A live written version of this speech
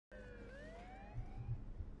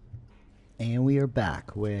And we are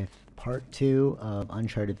back with part 2 of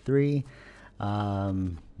Uncharted 3,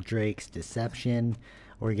 Drake's deception.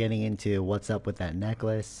 We're getting into what's up with that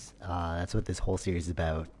necklace. That's what this whole series is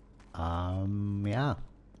about. Yeah.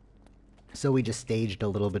 So we just staged a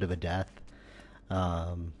little bit of a death.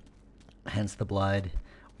 Hence the blood.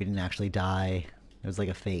 We didn't actually die. It was like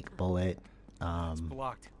a fake bullet. It's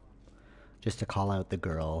blocked. Just to call out the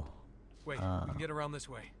girl. Wait, we can get around this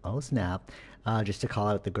way. Oh snap. Just to call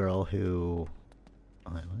out the girl who...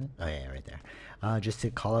 Oh, what? Oh yeah, right there. Just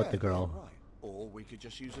to call out the girl. Right. Or we could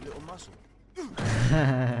just use a little muscle.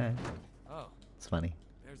 Oh, It's funny.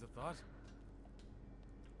 there's a thought.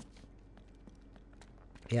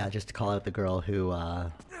 Yeah, just to call out the girl who,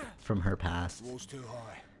 from her past. Wall's too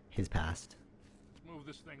high. His past. Move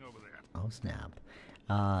this thing over there. Oh snap.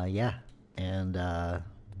 Yeah. And,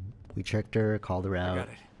 we tricked her, called her out,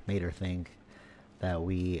 made her think that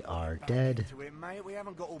we are dead, To it, mate. We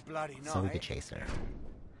haven't got all bloody night. so we could chase her.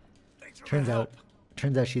 Thanks for Turns the out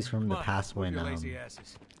help. she's from the Come on, past move when, your lazy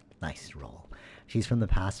asses. nice roll. She's from the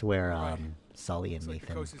past where, Right. Sully and Looks like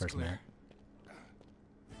the Nathan coast is first clear. met.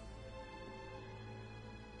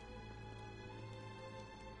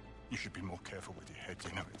 You should be more careful with your head,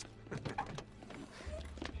 you know it.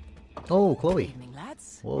 Oh, Chloe. Evening,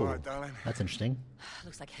 lads. Whoa. All right, darling. That's interesting.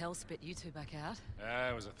 Looks like hell spit you two back out.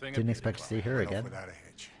 It was a thing. Didn't expect to see her Went off again. without a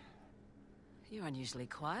hitch. You're unusually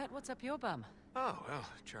quiet. What's up your bum? Oh, well,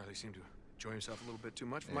 Charlie seemed to enjoy himself a little bit too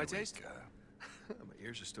much for my There we taste. go. My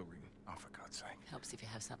ears are still ringing. Oh, for God's sake. Helps if you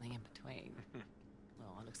have something in between.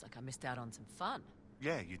 Well, it looks like I missed out on some fun.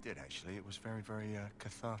 Yeah, you did, actually. It was very, very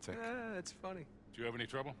cathartic. It's funny. Do you have any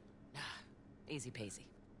trouble? Easy peasy.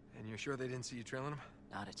 And you're sure they didn't see you trailing him?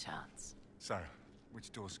 Not a chance. So,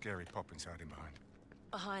 which door's scary pop inside him behind?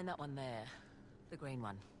 Behind that one there. The green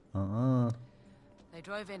one. Uh-uh. They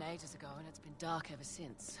drove in ages ago and it's been dark ever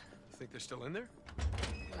since. You think they're still in there?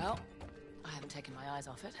 Well, I haven't taken my eyes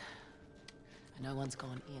off it. And no one's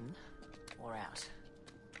gone in or out.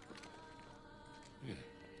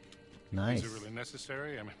 Nice. Is it really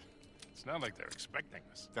necessary? I mean, it's not like they're expecting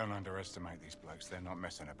us. Don't underestimate these blokes. They're not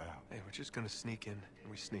messing about. Hey, we're just gonna sneak in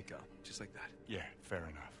and we sneak out. Just like that. Yeah, fair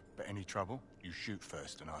enough. But any trouble, you shoot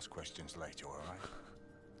first and ask questions later, all right?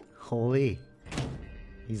 Holy.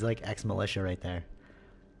 He's like ex-militia right there.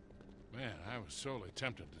 Man, I was sorely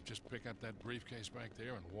tempted to just pick up that briefcase back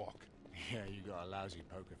there and walk. Yeah, you got a lousy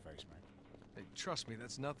poker face, mate. Hey, trust me,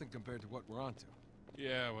 that's nothing compared to what we're onto.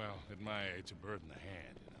 Yeah, well, at my age, a bird in the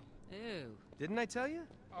hand, you know. Ew. Didn't I tell you?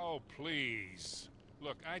 Oh, please.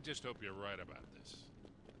 Look, I just hope you're right about this.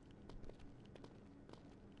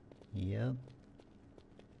 Yep.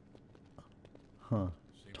 Huh.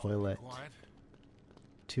 Seems Toilet. pretty quiet.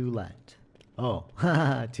 Toilet. Oh,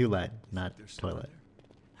 toilet, not There's someone toilet.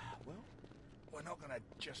 Well, we're not gonna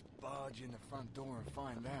just barge in the front door and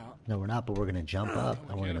find out. No, we're not, but we're gonna jump up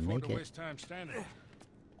We and we're can't gonna afford make to it. waste time standing.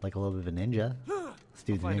 Like a little bit of a ninja. This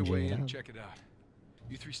dude's Find a way ninjaing in it and up. check it out.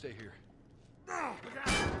 You three stay here.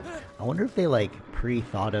 I wonder if they like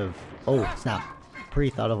pre-thought of... Oh, snap.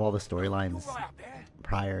 Pre-thought of all the storylines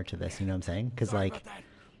prior to this, you know what I'm saying? Because like...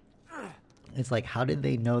 It's like, how did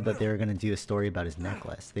they know that they were going to do a story about his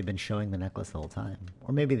necklace? They've been showing the necklace the whole time.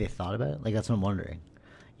 Or maybe they thought about it? Like, that's what I'm wondering.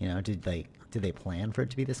 You know, did they plan for it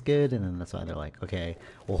to be this good? And then that's why they're like, okay,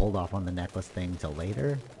 we'll hold off on the necklace thing till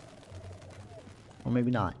later? Or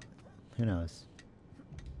maybe not. Who knows?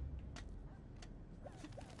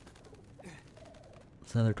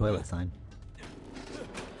 It's another toilet sign.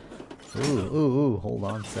 Ooh, ooh, ooh, hold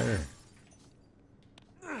on, sir.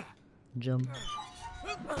 Jump.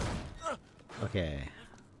 Okay.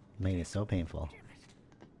 Made it so painful.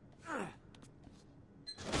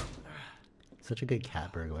 Such a good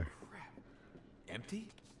cat burglar. Empty?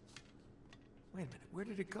 Wait a minute, where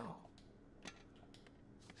did it go?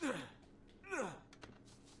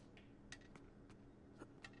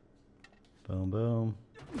 Boom, boom.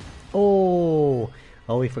 Oh!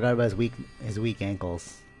 Oh, we forgot about his weak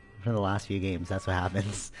ankles. From the last few games, that's what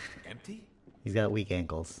happens. Empty? He's got weak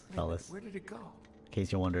ankles, fellas. Where did it go? In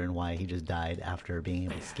case you're wondering why he just died after being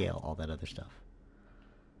able to scale all that other stuff.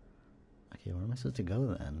 Okay, where am I supposed to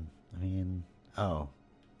go then? I mean... Oh.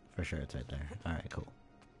 For sure it's right there. Alright, cool.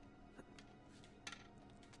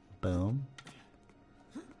 Boom.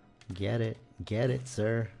 Get it. Get it,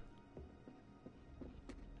 sir.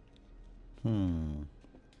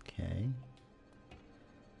 Okay.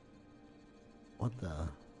 What the...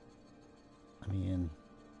 I mean...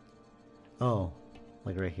 Oh.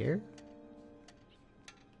 Like right here?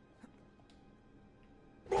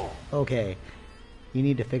 Okay. You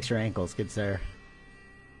need to fix your ankles, good sir.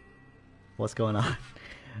 What's going on?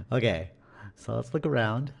 Okay. So let's look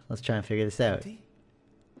around. Let's try and figure this out. Empty?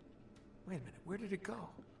 Wait a minute, where did it go?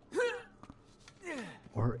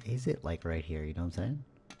 Or is it like right here? You know what I'm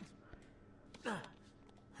saying?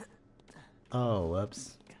 Oh,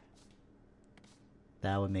 whoops.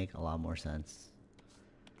 That would make a lot more sense.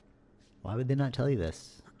 Why would they not tell you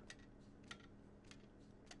this?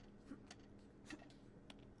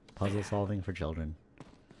 Puzzle solving for children.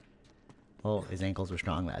 Oh, his ankles were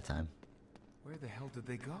strong that time. Where the hell did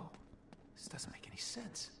they go? This doesn't make any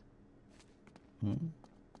sense.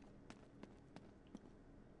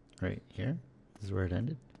 Right here? This is where it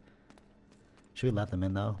ended? Should we let them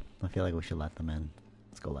in though? I feel like we should let them in.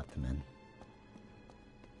 Let's go let them in.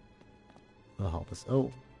 They'll help us.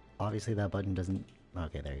 Oh, obviously that button doesn't...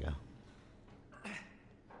 Okay, there you go.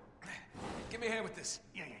 Give me a hand with this.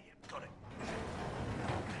 Yeah. Got it.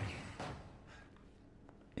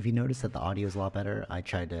 If you notice that the audio is a lot better, I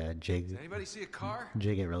tried to Does jig anybody see a car?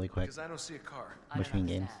 it really quick Because I don't see a car. between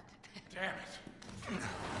games. Damn it. You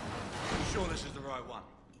sure this is the right one?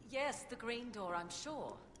 Yes, the green door, I'm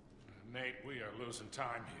sure. Nate, we are losing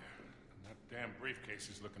time here. And that damn briefcase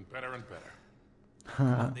is looking better and better. Come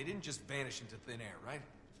on, they didn't just vanish into thin air, right?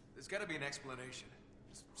 There's got to be an explanation.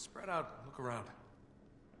 Just spread out, look around.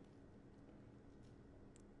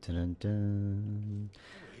 Dun, dun.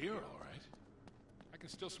 We're here, all right. I can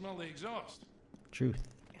still smell the exhaust. Truth.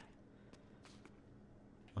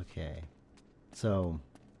 Okay. So...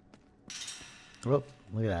 Whoop,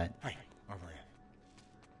 look at that. Hey, over here.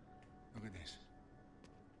 Look at this.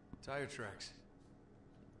 Tire tracks.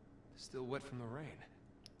 Still wet from the rain.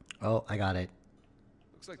 Oh, I got it.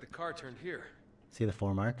 Looks like the car turned here. See the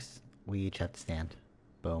 4 marks? We each have to stand.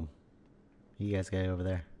 Boom. You guys get over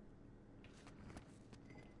there.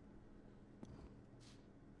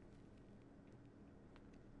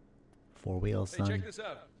 Four wheels, Hey, son. check this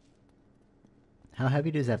out. How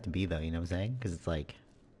heavy does it have to be, though? You know what I'm saying? Because it's like...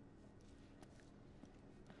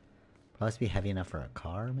 Probably has to be heavy enough for a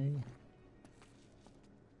car, maybe?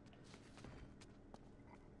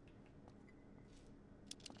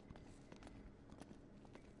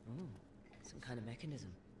 Ooh, some kind of mechanism.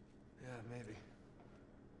 Yeah, maybe.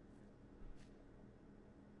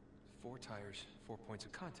 4 tires, 4 points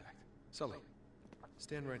of contact. Sully,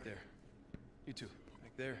 stand right there. You two,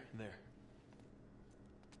 back there and there.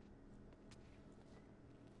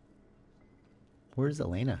 Where's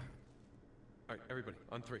Elena? All right, everybody,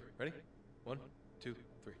 on 3. Ready? 1, 2,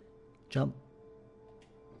 3. Jump.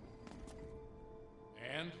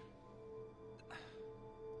 And?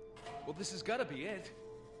 Well, this has got to be it.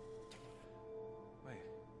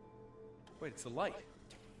 Wait, it's the light.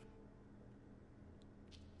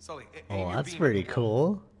 Sully, aim Oh, your that's beam pretty at the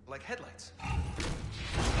wall, cool. like headlights.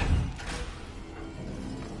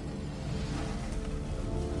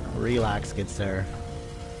 Relax, good sir.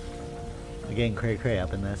 We're getting cray-cray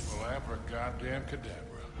up in this. Well, goddamn cadabra.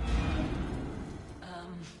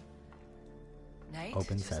 Nate,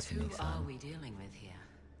 Open just sesame, who son. are we dealing with here?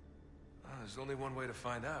 There's only one way to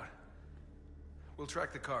find out. We'll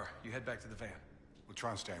track the car. You head back to the van. We'll try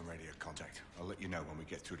and stay in radio contact. I'll let you know when we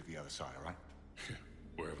get through to the other side, all right?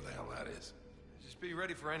 Wherever the hell that is. Just be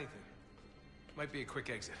ready for anything. Might be a quick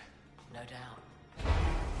exit. No doubt.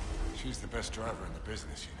 She's the best driver in the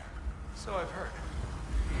business, you know. So I've heard.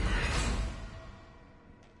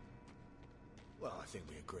 Well, I think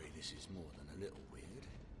we agree this is more than a little weird.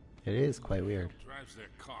 It is quite weird. Drives their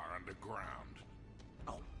car underground.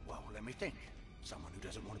 Oh, well, let me think. Someone who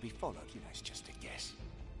doesn't want to be followed, you know, it's just a guess.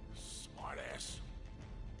 Smart ass.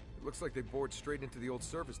 It looks like they bored straight into the old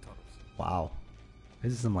service tunnels. Wow.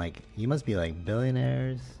 This is some like... You must be like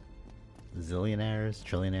billionaires, zillionaires,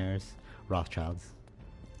 trillionaires, Rothschilds.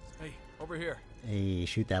 Hey, over here. Hey,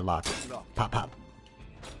 shoot that lock. Lock. Pop, pop.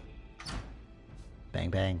 Bang,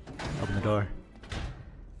 bang. Open the door.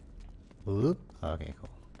 Oop. Okay, cool.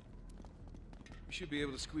 We should be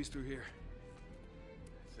able to squeeze through here.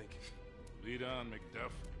 I think. Lead on,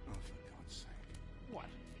 McDuff. Oh, for God's sake. What?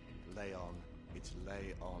 Lay on. It's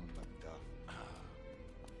lay on, McDuff.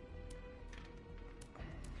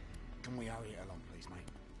 Can we hurry it along, please, mate?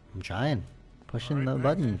 I'm trying. Pushing Alright, the back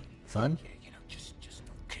button, then. son. Yeah, you know, just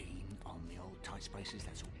not keen on the old tight spaces,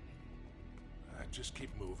 that's all. Just keep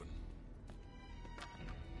moving.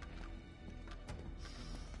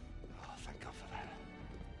 Oh, thank God for that.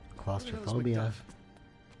 Claustrophobia.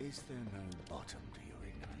 Is there no bottom to your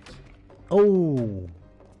ignorance? Oh!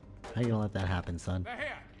 How you gonna let that happen, son? The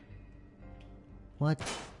hand! What?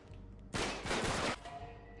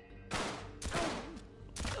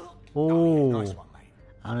 Oh, Oh! yeah, nice one, mate.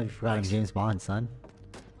 I don't know if you forgot I'm James Bond, son.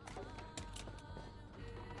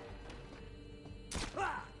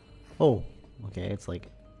 Oh, okay, it's like...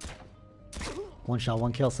 One shot,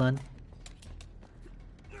 one kill, son.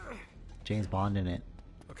 James Bond in it.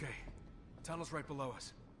 Okay, tunnel's right below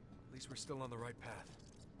us. At least we're still on the right path.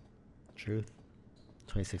 Truth.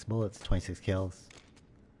 26 bullets, 26 kills.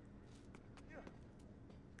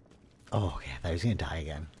 Oh, okay, I thought he was gonna die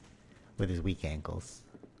again. With his weak ankles.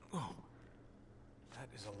 Oh, that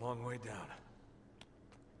is a long way down.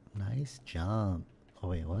 Nice jump. Oh,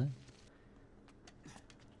 wait, what?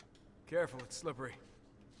 Careful, it's slippery.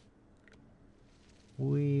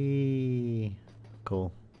 Wee.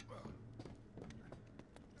 Cool.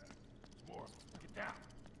 More. Get down.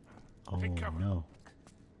 Oh, Take cover. no.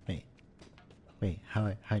 Wait,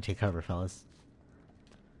 how I take cover, fellas?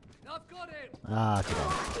 I've got it! Ah,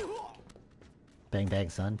 okay. Bang, bang,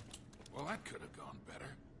 son. Well, that could have gone better.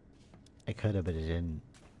 It could have, but it didn't.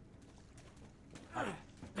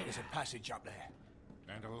 There's a passage up there.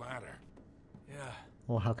 And a ladder. Yeah.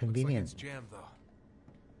 Well, how Looks like convenient. it's jammed though.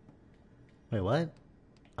 Wait, what?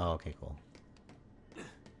 Oh, okay, cool.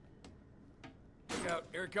 Look out,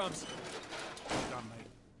 here it comes. Done, mate.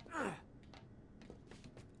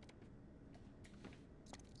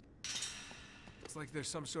 Looks like there's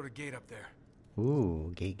some sort of gate up there.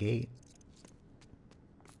 Ooh, gate.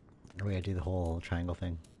 Or we gotta do the whole triangle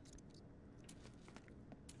thing.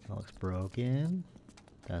 That looks broken.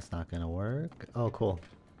 That's not gonna work. Oh, cool.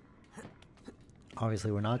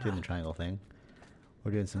 Obviously, we're not doing the triangle thing.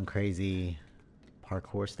 We're doing some crazy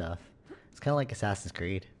parkour stuff. It's kind of like Assassin's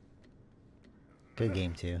Creed. Good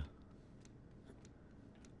game, too.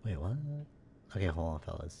 Wait, what? Okay, hold on,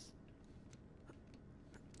 fellas.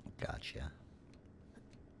 Gotcha.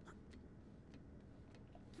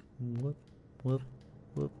 Whoop, whoop,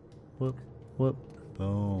 whoop, whoop, whoop.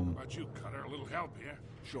 Boom. How about you, Cutter? A little help here.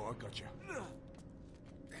 Sure, I got you.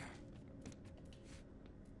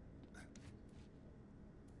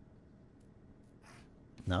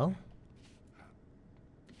 No?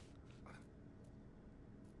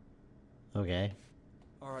 Okay.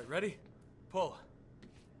 Alright, ready? Pull.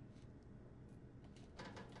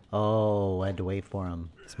 Oh, I had to wait for him.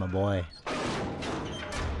 It's my boy. Got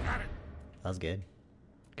it. That was good.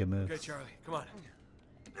 Good move. Okay, Charlie, come on.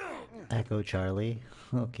 Echo Charlie.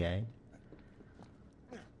 Okay.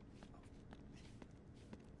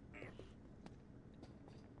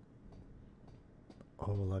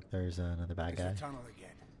 Oh, look, there's another bad guy. There's the tunnel again.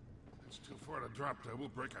 It's too far to drop there. We'll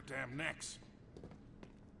break our damn necks.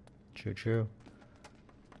 True.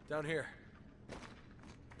 Down here.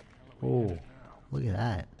 Oh, look at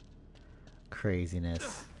that.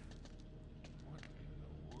 Craziness.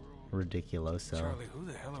 Ridiculoso. Charlie, who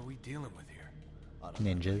the hell are we dealing with here? I don't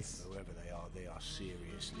know, Ninjas. mate. Whoever they are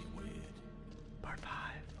seriously weird. Part 5.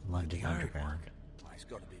 London The ironwork. Underground. Well, it's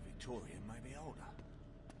got to be Victorian, maybe older.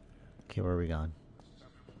 Okay, where are we going?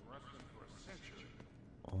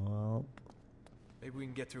 Well, Maybe we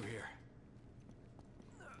can get through here.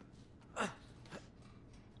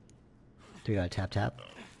 do we gotta tap?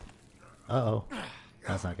 Uh-oh.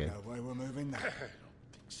 That's not good. No way we're moving that.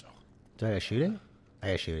 So, Do I gotta shoot it? I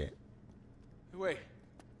gotta shoot it. Hey, wait.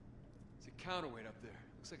 There's a counterweight up there.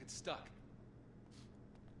 Looks like it's stuck.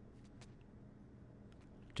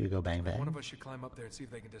 Do we go bang One bang? of us should climb up there and see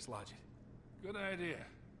if they can dislodge it. good idea.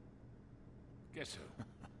 Guess who?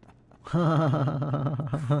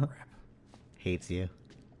 Hates you.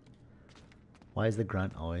 Why is the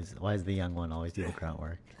young one always do the grunt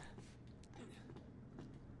work?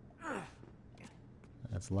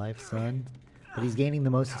 That's life, son. But he's gaining the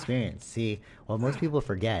most experience. See, what most people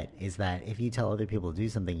forget is that if you tell other people to do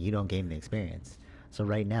something, you don't gain the experience. So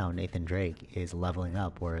right now, Nathan Drake is leveling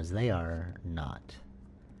up, whereas they are not.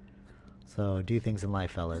 So do things in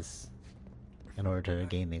life, fellas, in order to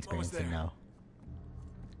gain the experience and know.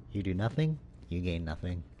 You do nothing, you gain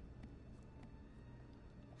nothing.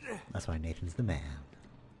 That's why Nathan's the man.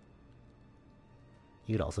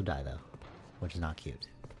 You could also die, though, which is not cute.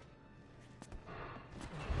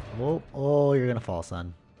 Whoa, oh, you're gonna fall,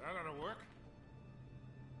 son. That ought to work.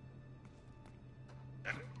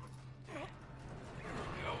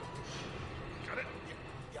 Got it?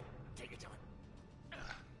 Yep, take your time.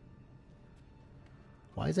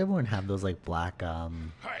 Why does everyone have those, like, black, All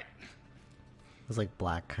right. those, like,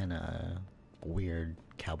 black kind of weird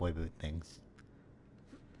cowboy boot things?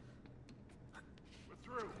 We're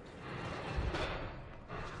through.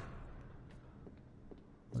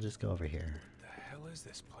 We'll just go over here. What the hell is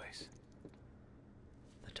this place?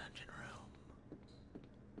 The dungeon room.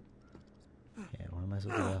 Yeah, where am I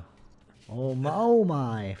supposed to go? Oh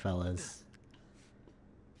my, fellas.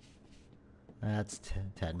 That's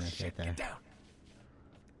tetanus right there. Get down.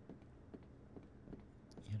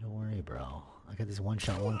 Yeah, don't worry, bro. I got this one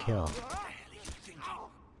shot, one kill.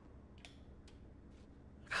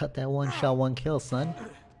 Cut that one shot, one kill, son.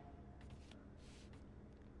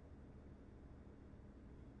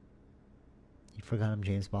 You forgot I'm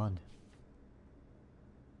James Bond.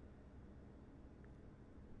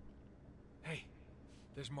 Hey,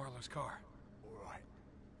 there's Marlowe's car. All right.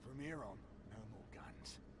 From here on, no more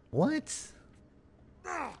guns. What?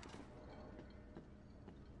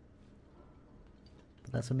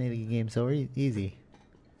 But that's what made the game so easy.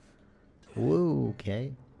 Whoa,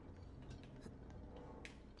 okay.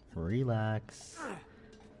 Relax.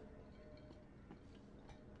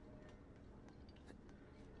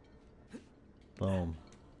 Boom.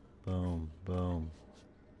 Boom. Boom.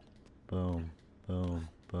 Boom. Boom.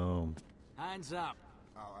 Boom. Hands up.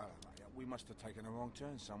 Oh, we must have taken a wrong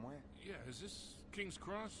turn somewhere. Yeah, is this King's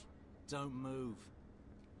Cross? Don't move.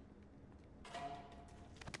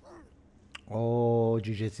 Oh,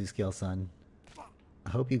 jiu-jitsu skill, son. I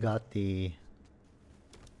hope you got the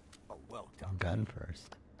Oh, well done. gun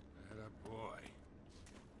first. Atta boy.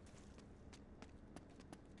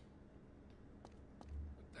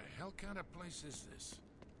 What the hell kind of place is this?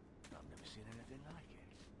 I've never seen anything like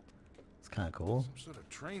it. It's kind of cool. Some sort of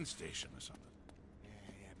train station or something.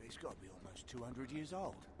 Yeah, but it's got to be almost 200 years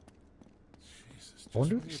old. Jesus. I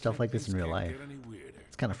wonder just when if you stuff think like this in things real can't life. get any weirder.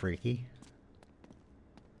 It's kind of freaky.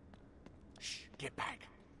 Shh, get back.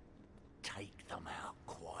 Take them out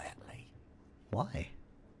quietly. Why?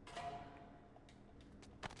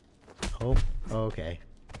 Oh, okay.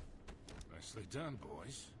 Nicely done,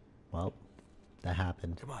 boys. Well, that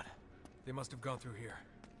happened. Come on. They must have gone through here.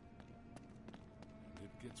 And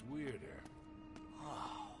it gets weirder.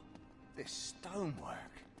 Oh, this stonework.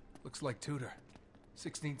 Looks like Tudor.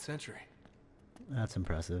 16th century. That's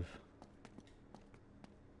impressive.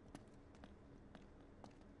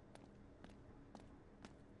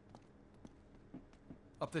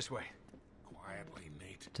 Up this way. Quietly,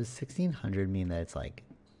 Nate. Does 1600 mean that it's like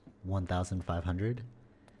 1500?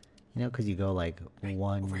 You know, because you go like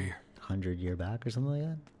over here. 100 year back or something like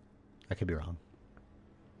that? I could be wrong.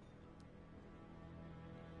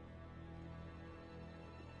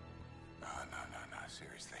 No,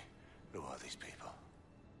 seriously. Who are these people?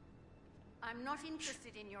 I'm not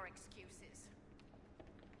interested in your excuses.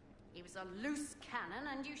 He was a loose cannon,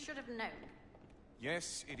 and you should have known.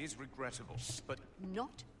 Yes, it is regrettable, but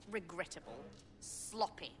Not regrettable,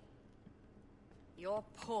 sloppy. Your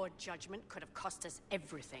poor judgment could have cost us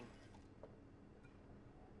everything.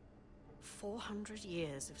 400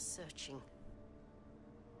 years of searching.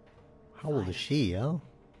 How old is she, yo?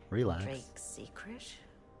 Relax. Drake's secret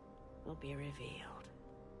will be revealed.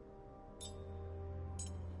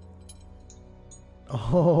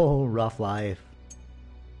 Oh, rough life.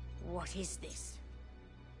 What is this?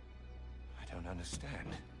 I don't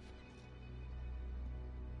understand.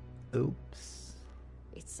 Oops.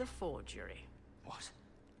 It's a forgery. What?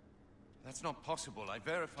 That's not possible. I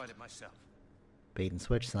verified it myself. Bait and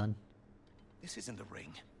switch, son. This isn't a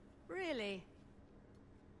ring. Really?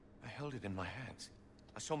 I held it in my hands.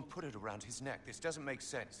 I saw him put it around his neck. This doesn't make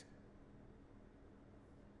sense.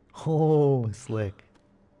 Oh, slick.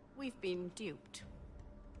 We've been duped.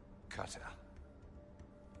 Cutter.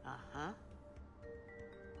 Uh-huh.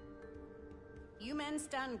 You men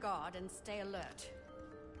stand guard and stay alert.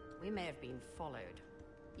 We may have been followed.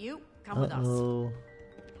 You, come with us. Uh-oh.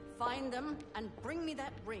 Find them and bring me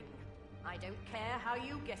that ring. I don't care how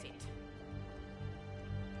you get it.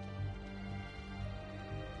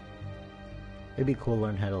 It'd be cool to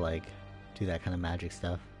learn how to, like, do that kind of magic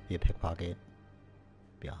stuff. Be a pickpocket.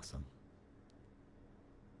 Be awesome.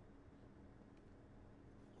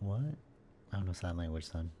 What? I don't know sign language,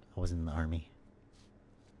 son. I wasn't in the army.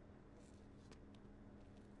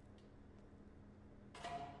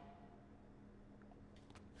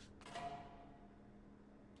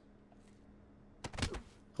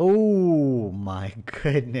 Oh my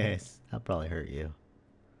goodness. That probably hurt you.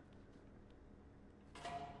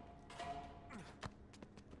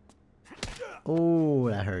 Oh,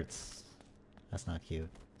 that hurts. That's not cute.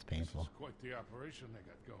 It's painful. This is quite the operation they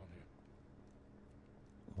got going here.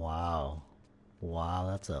 Wow. Wow,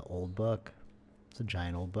 that's an old book. It's a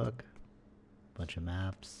giant old book. Bunch of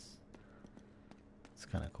maps. It's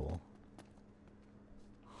kind of cool.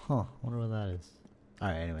 Huh, wonder what that is.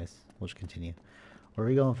 Alright, anyways, we'll just continue. Where are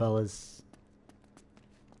we going, fellas?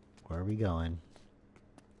 Where are we going?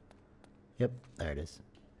 Yep, there it is.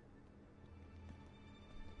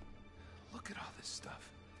 Look at all this stuff.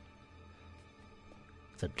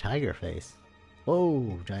 It's a tiger face.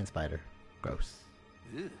 Whoa, giant spider. Gross.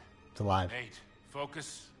 Ew. It's alive. Nate,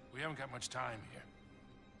 focus. We haven't got much time here.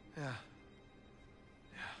 Yeah.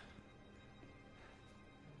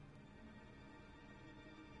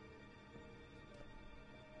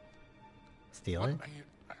 Steal What it? are you...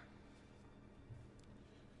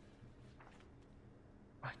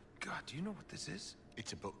 My God, do you know what this is?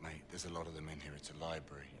 It's a book, mate. There's a lot of them in here. It's a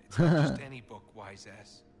library. It's not just any book, wise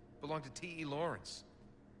ass. Belonged to T.E. Lawrence.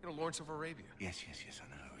 You know, Lawrence of Arabia. Yes, I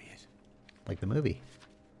know who he is. Like the movie.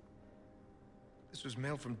 This was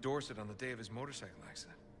mailed from Dorset on the day of his motorcycle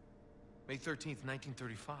accident. May 13th,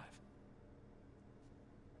 1935.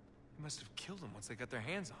 They must have killed him once they got their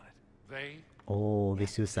hands on it. They... Oh, they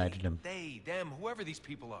suicided him. They, them, whoever these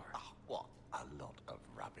people are. Oh, what a lot of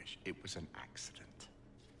rubbish. It was an accident.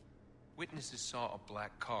 Witnesses saw a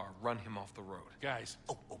black car run him off the road. Guys,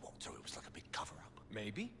 Oh, so it was like a big cover-up.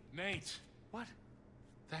 Maybe? Nate, What?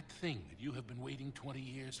 that thing that you have been waiting 20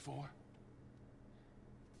 years for?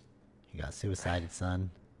 You got suicided, son.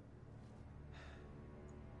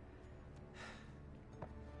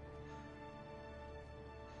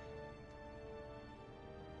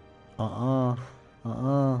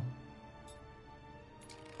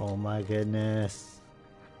 Oh my goodness.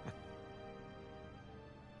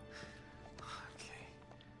 Okay.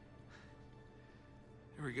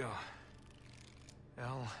 Here we go.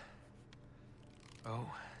 L O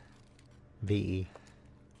VE.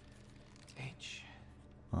 H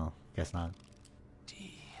Oh, guess not.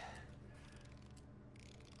 D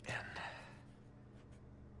N.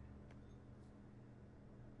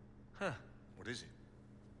 Huh. What is it?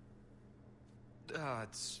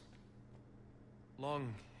 It's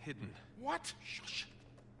long hidden. What? Shush.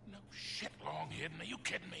 No shit, long hidden. Are you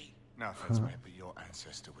kidding me? No offense, mate, but your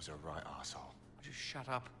ancestor was a right arsehole. Just shut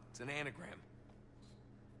up. It's an anagram.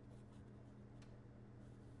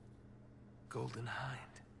 Golden Hind.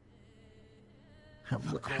 How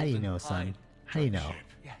do you know, son? How do you know?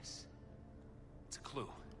 Yes. It's a clue.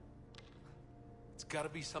 It's gotta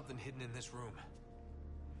be something hidden in this room.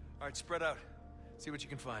 Alright, spread out. See what you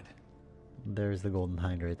can find. There's the golden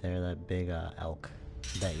hind right there, that big elk.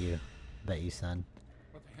 Bet you, son.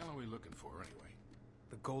 What the hell are we looking for, anyway?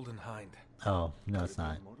 The Golden Hind. Oh, no it's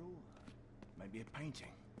not. Model? Maybe a painting.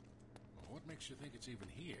 Well, what makes you think it's even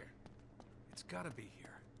here? It's gotta be here.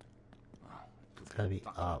 Well, It's gotta be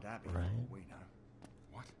Buckland up, Abbey, for right? all we know.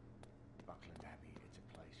 what? Buckland Abbey, it's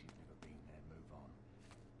a place you've never been there. Move on.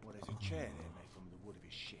 Well, there's a chair there made from the wood of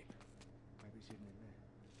his ship. Maybe it's hidden in there.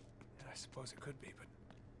 Yeah, I suppose it could be, but...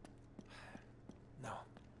 No.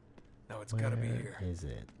 No, it's gotta be here. Where is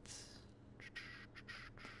it?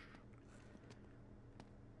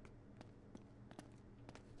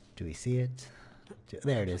 Do we see it?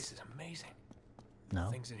 There it This is. is amazing. No?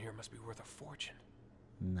 Things in here must be worth a fortune.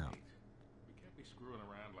 No. We can't be screwing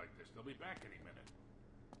around like this. They'll be back any minute.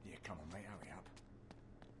 Yeah, come on, mate, hurry up.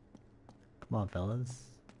 Come on, fellas.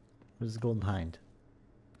 Where's the golden hind?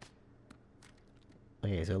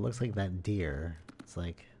 Okay, so it looks like that deer. It's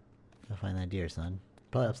like, go find that deer, son.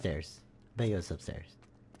 Probably upstairs. Bet you it's upstairs.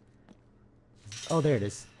 Oh, there it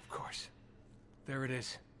is. Of course. There it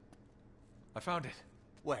is. I found it.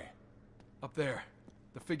 Where? Oh. Up there.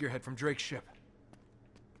 The figurehead from Drake's ship.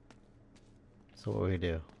 So what are we gonna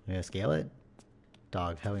do? We gonna scale it?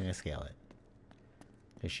 Dog, how are we gonna scale it?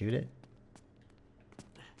 They shoot it?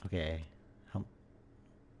 Okay.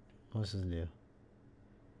 What's this do?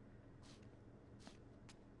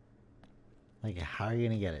 Like, how are you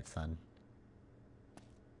gonna get it, son?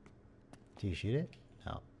 Do you shoot it?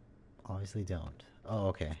 No. Obviously don't. Oh,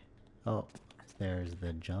 okay. Oh, there's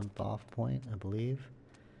the jump off point, I believe.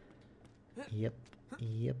 Yep.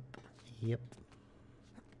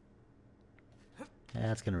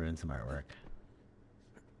 That's gonna ruin some artwork.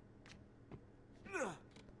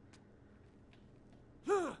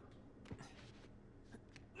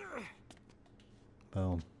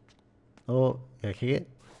 Boom. Oh, gotta kick it?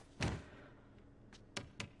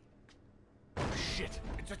 Shit!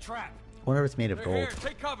 It's a trap! Wonder if it's made of They're gold. here!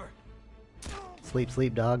 Take cover!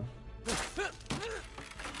 Sleep, dog.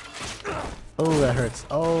 Oh, that hurts.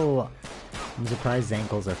 Oh! I'm surprised his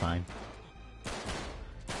ankles are fine.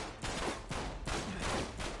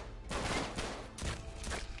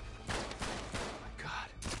 My God.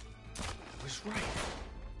 I was right.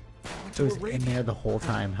 It was in there the whole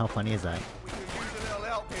time. How funny is that? We could use a little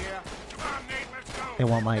help here. Come on, Nate, let's go! They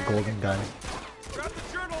want my golden gun. Grab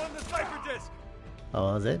the journal and the cipher disc! Oh,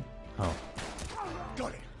 that was it? Oh.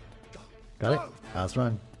 Got it. Got it? Let's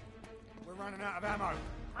run. We're running out of ammo.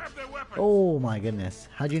 Grab their weapons! Oh my goodness.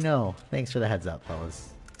 How'd you know? Thanks for the heads up, fellas.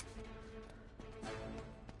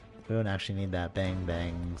 We don't actually need that bang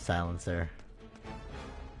bang silencer.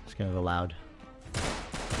 Just gonna go loud.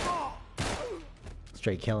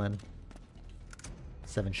 Straight killing.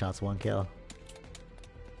 7 shots, 1 kill.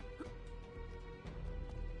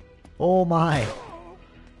 Oh my!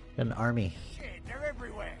 Got an army. Shit, they're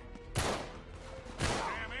everywhere.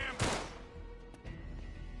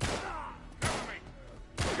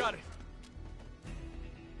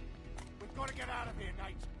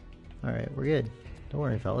 Alright, we're good. Don't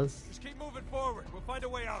worry, fellas. Just keep moving forward. We'll find a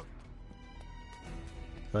way out.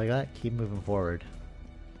 So I got keep moving forward.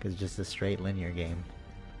 Because it's just a straight linear game.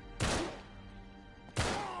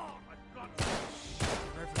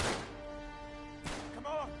 Come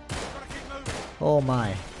on, gotta keep moving. Oh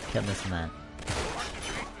my. Kept missing that. This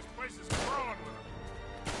place is crawling with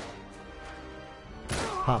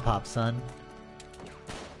them. Pop pop, son.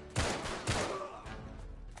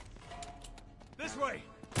 This way.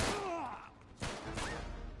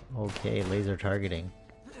 Okay, laser targeting.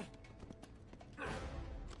 What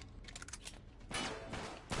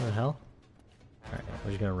the hell? Alright,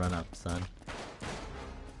 we're just gonna run up, son.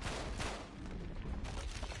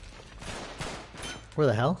 Where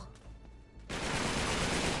the hell?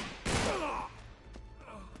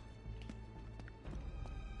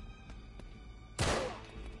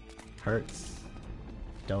 Hurts.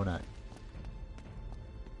 Donut.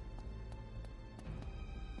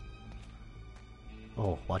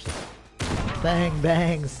 Oh, watch this. Bang,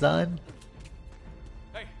 bang, son.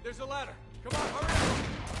 Hey, there's a ladder. Come on, hurry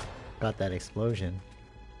up. Got that explosion.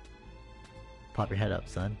 Pop your head up,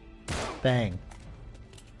 son. Bang.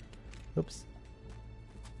 Oops.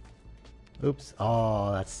 Oops.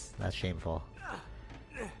 Oh, that's shameful.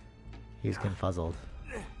 He's confuzzled.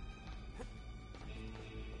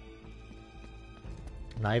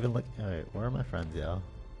 Not even look. Alright, where are my friends, yo?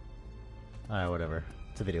 Alright, whatever.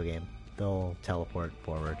 It's a video game. They'll teleport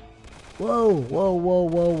forward. Whoa! Whoa, whoa,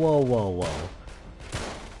 whoa, whoa, whoa, whoa.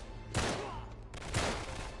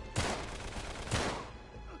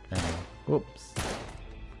 Bang. Whoops.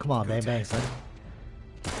 Come on, bang, bang, son.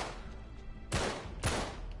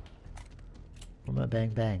 Where my bang,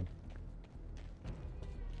 bang?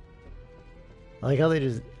 I like how they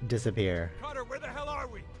just disappear. Carter, where the hell are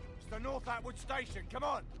we? It's the North Atwood Station, come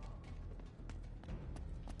on.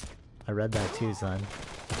 I read that too, son.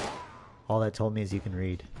 All that told me is you can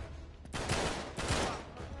read.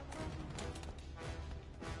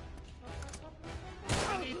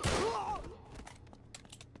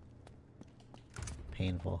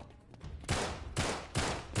 Painful.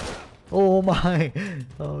 Oh my!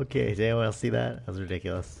 Okay, did anyone else see that? That was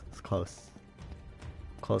ridiculous. It's close.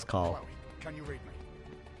 Close call. Chloe, can you read me?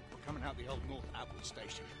 We're coming out the old North Atwood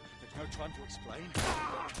Station. There's no time to explain.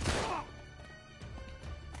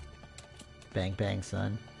 Bang bang,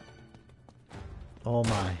 son. Oh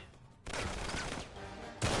my.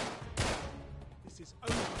 This is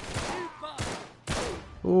over. You bastard.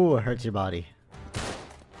 Ooh, it hurts your body.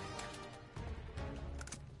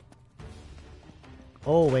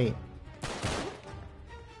 Oh wait.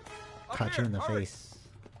 Up Caught you here, in the hurry. face.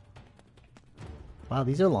 Wow,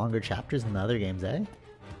 these are longer chapters than the other games, eh?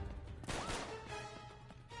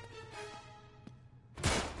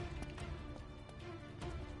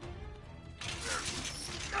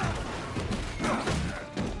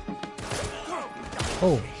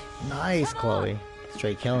 Oh, nice, Chloe.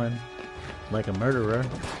 Straight killing. Like a murderer.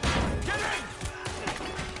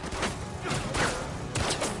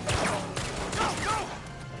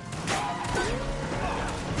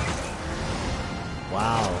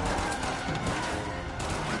 Wow.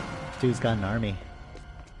 Dude's got an army.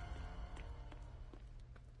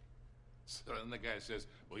 So then the guy says,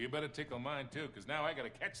 well, you better tickle mine too, because now I gotta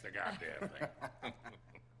catch the goddamn thing.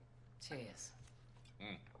 Cheers.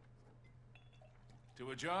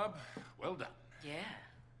 To a job, well done. Yeah.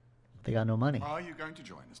 They got no money. Are you going to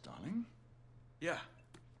join us, darling? Yeah.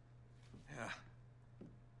 Yeah.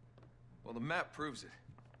 Well, the map proves it.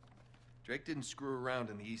 Drake didn't screw around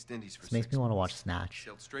in the East Indies for This makes 6 me want to months. watch Snatch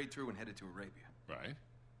Sailed straight through and headed to Arabia. Right?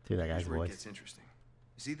 through that guy's Here's where it voice. gets interesting.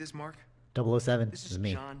 You see this mark? 007 This is is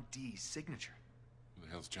me. John Dee's signature. Who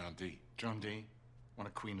the hell's John D? John Dee, one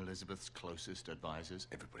of Queen Elizabeth's closest advisors.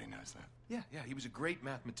 Everybody knows that. Yeah, he was a great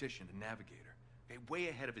mathematician and navigator. Okay, way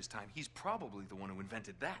ahead of his time. He's probably the one who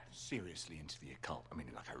invented that. Seriously into the occult. I mean,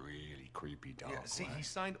 like a really creepy dark Yeah, see, way. he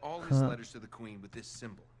signed all his letters to the Queen with this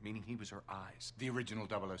symbol, meaning he was her eyes. The original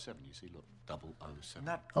 007, you see, look, 007. Not really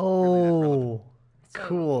that relevant. Oh, So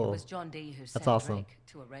cool. it was John Dee who sent awesome. Drake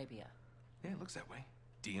to Arabia. Yeah, it looks that way.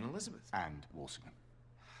 Dee and Elizabeth. And Walsingham.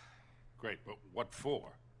 Great, but what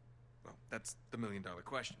for? Well, that's the million-dollar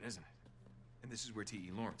question, isn't it? And this is where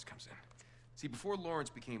T.E. Lawrence comes in. See, before Lawrence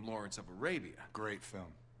became Lawrence of Arabia, Great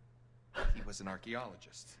film. he was an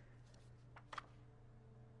archaeologist.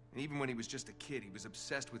 And even when he was just a kid, he was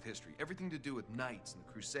obsessed with history, everything to do with knights and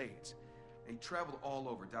the Crusades. And he traveled all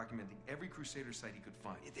over, documenting every Crusader site he could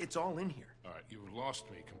find. It's all in here. All right, you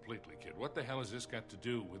lost me completely, kid. What the hell has this got to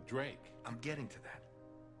do with Drake? I'm getting to that.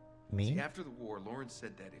 Me? See, after the war, Lawrence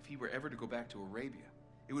said that if he were ever to go back to Arabia,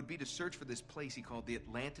 it would be to search for this place he called the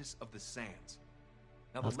Atlantis of the Sands.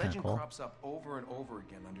 Now, That's the kinda legend cool. crops up over and over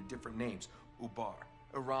again under different names. Ubar,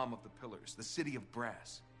 Aram of the Pillars, the City of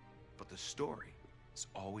Brass. But the story is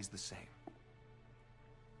always the same.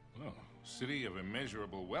 Oh, city of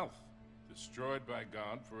immeasurable wealth, destroyed by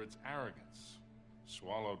God for its arrogance,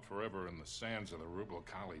 swallowed forever in the sands of the Rubel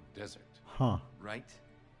Khali Desert. Huh. Right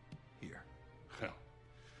here. Well,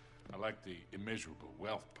 I like the immeasurable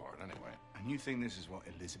wealth part anyway. And you think this is what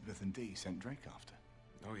Elizabeth and Dee sent Drake after?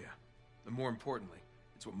 Oh, yeah. And more importantly,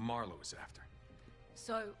 it's what Marlowe is after.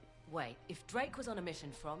 So, wait, if Drake was on a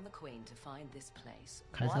mission from the Queen to find this place,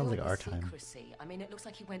 Kinda why sounds all like the our time. secrecy? I mean, it looks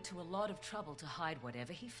like he went to a lot of trouble to hide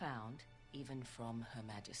whatever he found, even from Her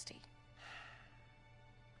Majesty.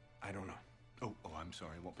 I don't know. Oh, I'm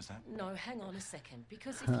sorry, what was that? No, hang on a second,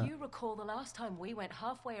 because if you recall, the last time we went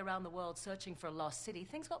halfway around the world searching for a lost city,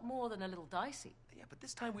 things got more than a little dicey. Yeah, but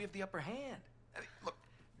this time we have the upper hand. I mean, look,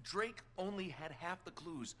 Drake only had half the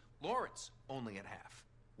clues. Lawrence only had half.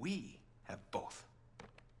 We have both.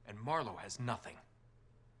 And Marlowe has nothing.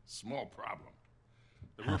 Small problem.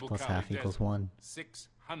 The Half Rubel plus Khali half equals Desert, 1.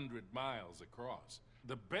 600 miles across.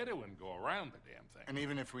 The Bedouin go around the damn thing. And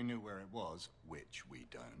even if we knew where it was, which we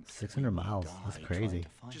don't, 600 we'd miles, die that's trying crazy. to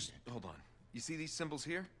find Just it. hold on. You see these symbols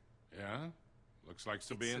here? Yeah? Looks like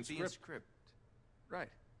Sabaean It's script. script. Right.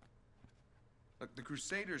 Look, the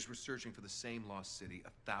Crusaders were searching for the same lost city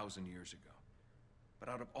 1,000 years ago. But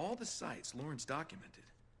out of all the sites Lawrence documented,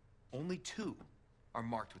 only 2 are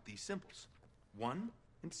marked with these symbols. One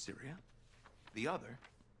in Syria, the other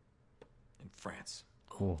in France.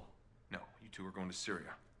 Oh. No, you 2 are going to Syria.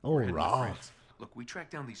 Oh, We're heading to raw. France. Look, we track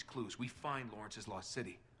down these clues. We find Lawrence's lost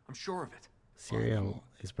city. I'm sure of it. Syria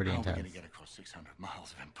is pretty How are we intense. going to get across 600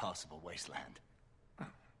 miles of impassable wasteland?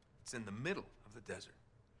 It's in the middle of the desert.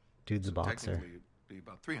 Dude's a So boxer. technically, it'd be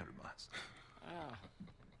about 300 miles.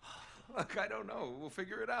 Look, I don't know. We'll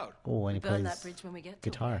figure it out. Oh, and he Burn plays that bridge when we get to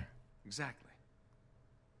it. guitar. Exactly.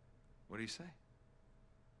 What do you say?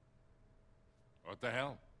 What the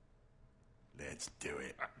hell? Let's do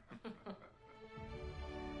it.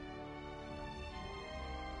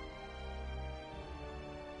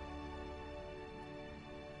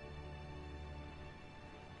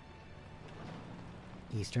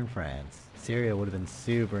 Eastern France. Syria would have been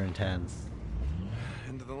super intense.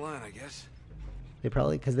 End of the line, I guess. They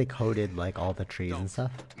probably, because they coded like all the trees and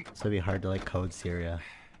stuff, so it'd be hard to like code Syria.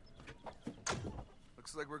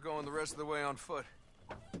 Looks like we're going the rest of the way on foot.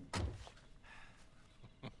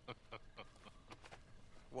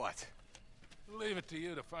 What? Leave it to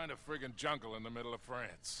you to find a friggin' jungle in the middle of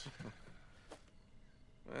France.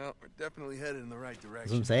 Well, we're definitely headed in the right That's what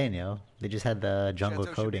direction. I'm saying, yo. They just had the jungle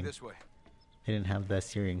Chateau should be coding. this way. They didn't have the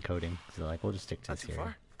Syrian coding. So they're like, we'll just stick to Not too Syria.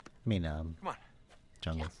 far. I mean, Come on.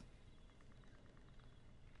 jungles.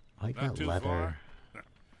 I like Not that too leather. far.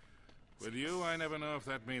 With you, I never know if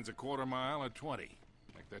that means a quarter mile or 20.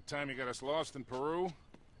 Like that time you got us lost in Peru.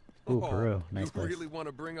 Ooh, Peru. Nice you place. really want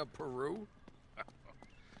to bring up Peru?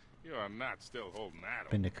 You are not still holding that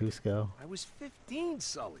Been over. to Cusco. I was 15,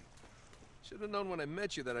 Sully. Should have known when I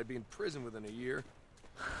met you that I'd be in prison within a year.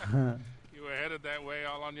 You were headed that way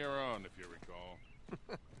all on your own, if you recall.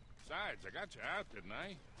 Besides, I got you out, didn't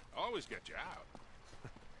I? Always get you out.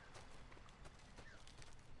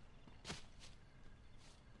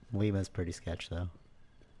 Lima's pretty sketch, though.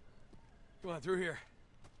 Come on, through here.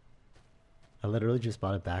 I literally just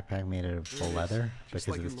bought a backpack made out of full There it is. leather Just because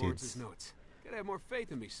like of in this Lawrence's dude's notes. Gotta have more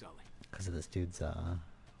faith in me, Sully.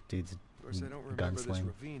 dude's Of course, I don't remember this gunsling.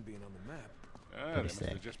 ravine being on the map. They Pretty must have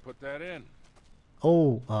sick. just put that in.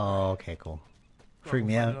 Oh, okay, cool. Come on, Freak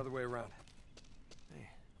me we'll find out. Another way around. Hey,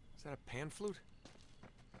 is that a pan flute?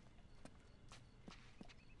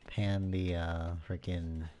 Pan the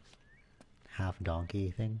freaking half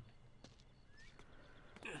donkey thing.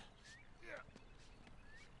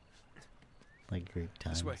 Like Greek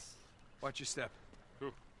times. This way. Watch your step.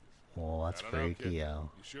 Oh, that's I don't know, freaky, kid. yo.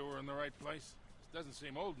 You sure we're in the right place? This doesn't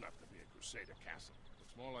seem old enough to be a Crusader castle.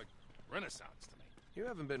 It's more like Renaissance to me. You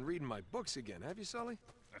haven't been reading my books again, have you, Sully?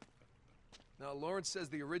 Now, Lawrence says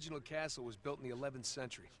the original castle was built in the 11th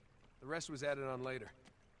century. The rest was added on later.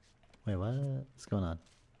 Wait, what? What's going on?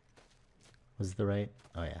 Was it the right?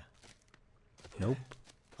 Oh, yeah. Nope.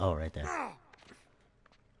 Oh, right there.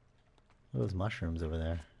 Those mushrooms over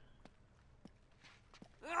there.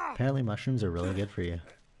 Apparently mushrooms are really good for you.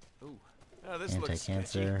 Ooh. Oh, this looks sketchy.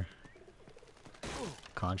 Anti-cancer.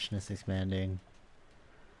 Consciousness expanding.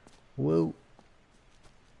 Whoa.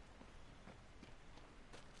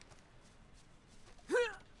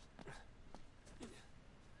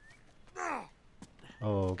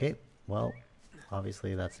 Okay. Well,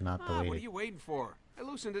 obviously that's not the way What are to... you waiting for? I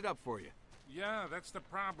loosened it up for you. Yeah, that's the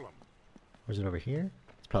problem. Or is it over here?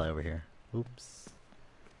 probably over here. Oops.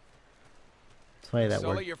 It's funny that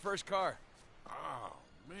Sully, word. your first car. Oh,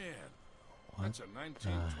 man. What That's a the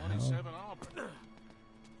 1927 Auburn.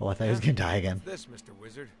 Oh, I thought he was gonna die again. What's this, Mr.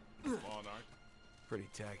 Wizard? Come on, Art. Pretty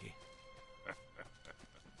tacky.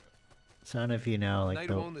 So I don't know if you know, The like knight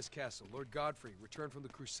the who owned this castle, Lord Godfrey, returned from the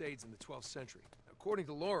Crusades in the 12th century. According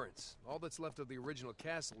to Lawrence, all that's left of the original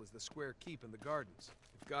castle is the square keep and the gardens.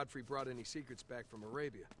 If Godfrey brought any secrets back from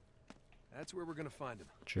Arabia, that's where we're gonna find him.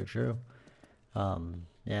 true, true.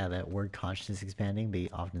 Yeah, that word consciousness expanding. They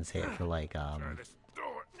often say it for like Try this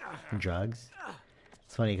door. drugs.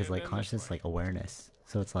 It's funny because And like then this consciousness, way. like awareness.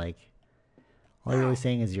 So it's like all you're really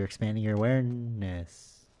saying is you're expanding your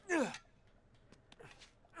awareness.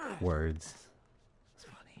 Words. It's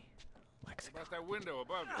funny. Lexicon. About that window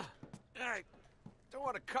above you. I don't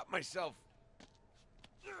want to cut myself.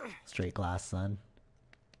 Straight glass, son.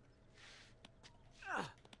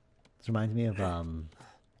 This reminds me of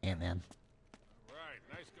Ant-Man. Right,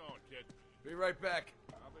 nice going, kid. Be right back.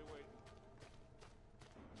 I'll be waiting.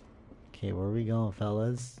 Okay, where are we going,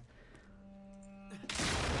 fellas?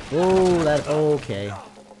 Oh, that. Oh, okay.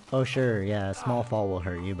 Oh, sure. Yeah, a small fall will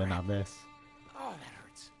hurt you, but not this. Oh, that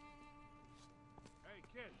hurts. Hey,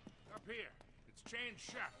 kid, up here. It's chained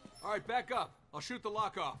shut. All right, back up. I'll shoot the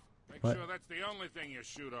lock off. Make What? sure that's the only thing you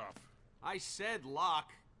shoot off. I said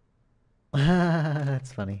lock.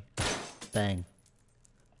 That's funny. Bang.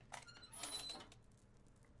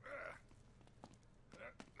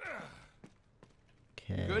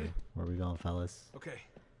 Okay. Good? Where are we going, fellas? Okay.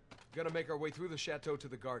 We're gonna make our way through the chateau to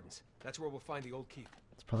the gardens. That's where we'll find the old keep.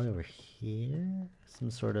 It's probably over here. Some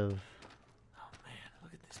sort of Oh man,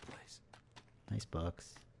 look at this place. nice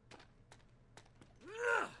books.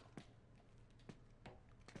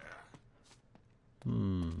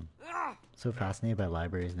 So fascinated by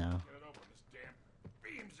libraries now. Get it open. This damn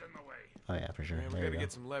beam's in the way. Oh yeah, for sure. Man, we There gotta we go.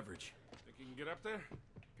 get some leverage. Think you can get up there?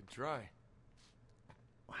 Can try.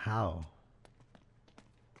 How?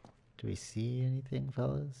 Do we see anything,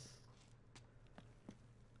 fellas?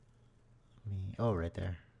 Oh, right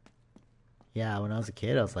there. Yeah, when I was a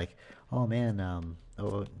kid, I was like, "Oh man, oh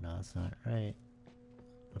no, it's not right."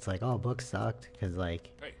 It's like, "Oh, books sucked," because like,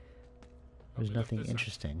 Hey. there's help me lift nothing this up.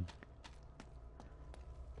 interesting.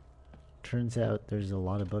 Turns out there's a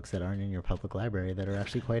lot of books that aren't in your public library that are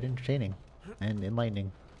actually quite entertaining and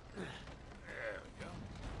enlightening. There we go.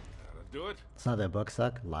 That'll do it. It's not that books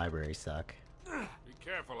suck; libraries suck. Be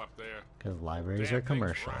careful up there. Because libraries Damn are thing's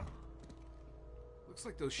commercial. rotten. Looks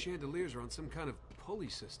like those chandeliers are on some kind of pulley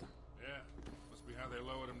system. Yeah, must be how they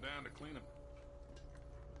lowered him down to clean him.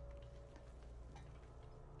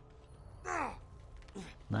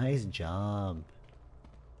 Nice job.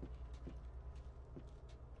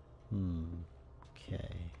 Okay.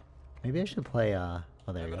 Maybe I should play, oh,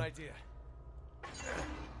 there I you have go. an idea.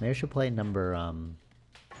 Maybe I should play number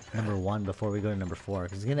 1 before we go to number 4,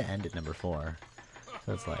 because it's gonna end at number 4.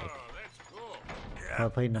 So it's like, Oh, that's cool. I'll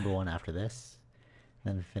play number 1 after this,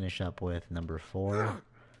 then finish up with number 4, Oh, you're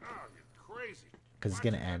crazy. because it's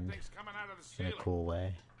Watch gonna it, that end thing's coming out of the in a ceiling. cool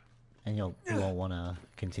way, and you won't want to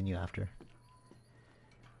continue after.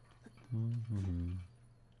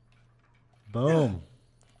 Boom!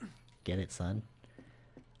 Get it, son.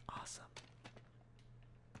 Awesome.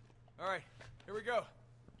 All right, here we go.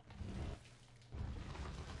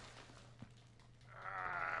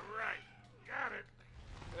 Right. Got it.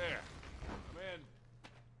 There. I'm in.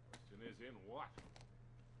 Question is, in what?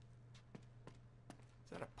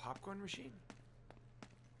 Is that a popcorn machine?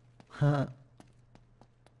 Huh.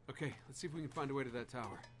 Okay, let's see if we can find a way to that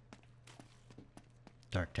tower.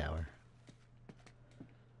 Dark Tower.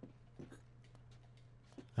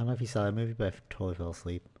 I don't know if you saw that movie, but I totally fell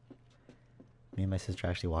asleep. Me and my sister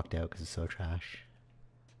actually walked out because it's so trash.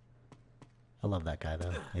 I love that guy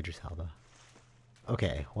though, Idris Elba.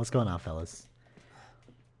 Okay, what's going on, fellas?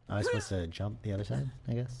 Am I supposed to jump the other side,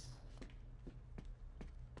 I guess?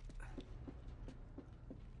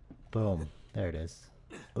 Boom. There it is.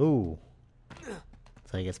 Ooh.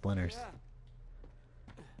 That's how you get splinters.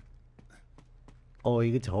 Oh,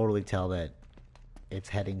 you could totally tell that it's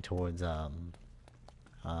heading towards,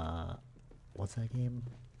 what's that game?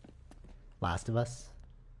 Last of Us?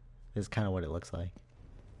 Is kind of what it looks like.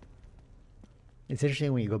 It's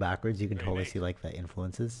interesting when you go backwards, you can Hey, totally Nate. see, like, the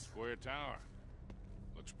influences. Square tower.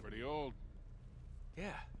 Looks pretty old.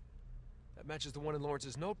 Yeah, that matches the one in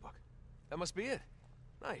Lawrence's notebook. That must be it.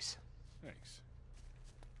 Nice. Thanks.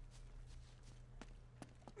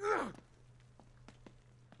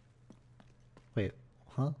 Wait,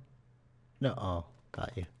 huh? No, oh,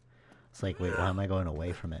 got you. It's like, wait, why am I going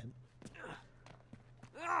away from it?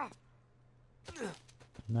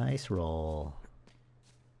 Nice roll.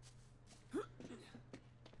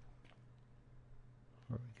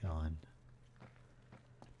 Where are we going?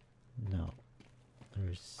 No.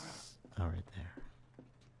 There's... Oh, right there.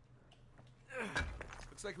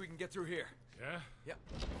 Looks like we can get through here. Yeah? Yep.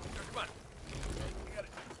 Come on. Got it.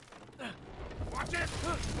 Watch it!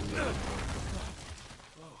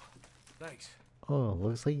 Oh, thanks. Oh,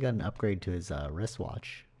 looks like he got an upgrade to his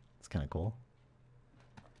wristwatch. It's kind of cool.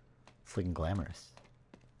 It's looking glamorous.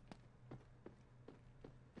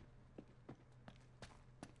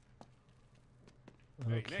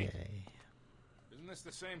 Hey, Okay. Nate. Isn't this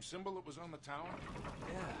the same symbol that was on the tower?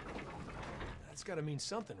 Yeah. That's gotta mean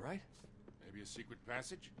something, right? Maybe a secret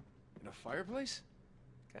passage? In a fireplace?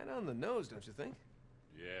 Kinda on the nose, don't you think?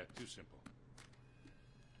 Yeah, too simple.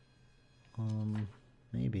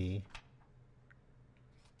 Maybe.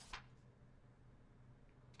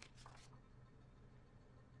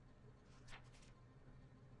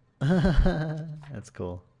 That's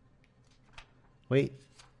cool. Wait.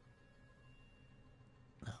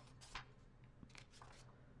 No.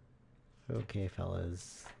 Okay,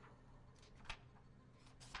 fellas.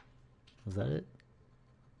 Was that it?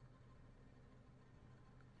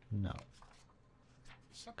 No. There's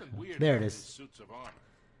something weird There it about is. these suits of armor.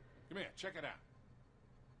 Come here, check it out.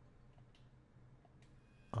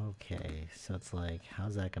 Okay, so it's like,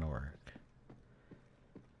 how's that gonna work?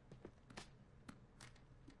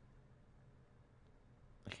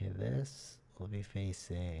 Okay, this will be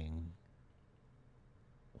facing...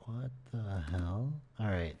 What the hell?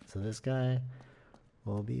 Alright, so this guy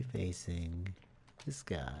will be facing this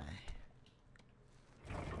guy.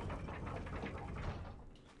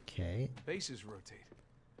 Okay, Bases rotate.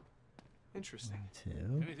 Interesting.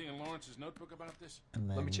 2. Anything in Lawrence's notebook about this? And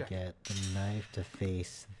Let then me check. get the knife to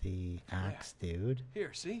face the axe dude.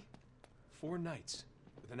 Here, see? 4 knights.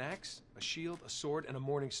 With an axe, a shield, a sword, and a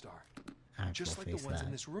morning star. Axe Just will like the face ones that.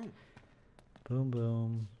 in this room. Boom,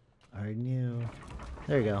 boom. Already knew.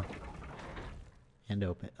 There you go. And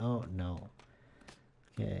open. Oh, no.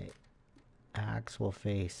 Okay. Axe will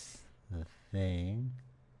face the thing.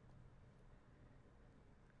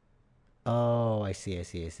 Oh, I see.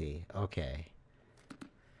 Okay.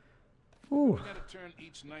 Ooh. We gotta turn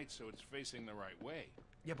each knight so it's facing the right way.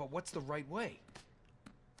 Yeah, but what's the right way?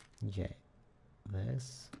 Okay.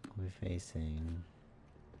 This will be facing...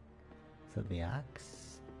 Is that the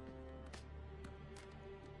axe?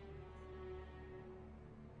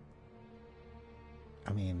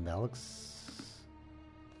 I mean, that looks...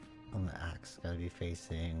 On the axe, gotta be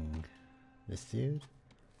facing this dude.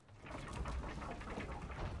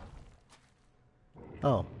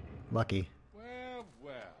 Oh, lucky. Well,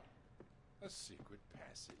 well. A secret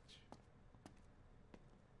passage.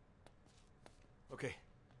 Okay.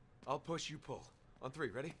 I'll push, you pull. On 3,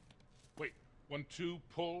 ready? Wait, 1, 2,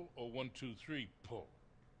 pull, or 1, 2, 3, pull?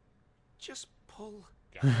 Just pull.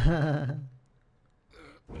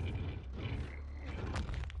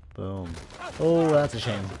 Boom. Oh, that's a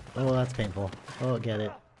shame. Oh, that's painful. Oh, get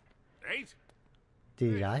it. Nate?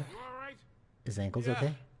 Did he die? You alright? His ankle's Yeah.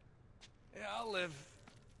 okay? Yeah, I'll live.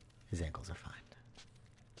 His ankles are fine.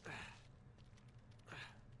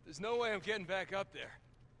 There's no way I'm getting back up there.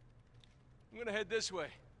 I'm gonna head this way.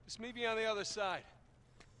 Just meet me on the other side.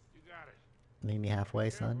 You got it. Meet me halfway,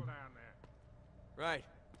 son. Careful down there. Right.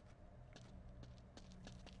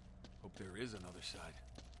 Hope there is another side.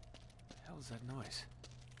 The hell is that noise?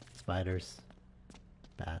 Spiders.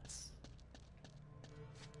 Bats.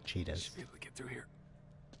 Cheetahs. Should be able to get through here.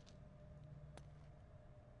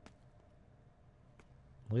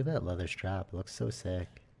 Look at that leather strap. It looks so sick.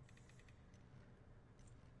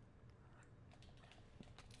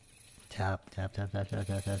 Tap, tap, tap, tap, tap,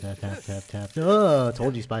 tap, tap, tap, tap, tap, tap. Oh,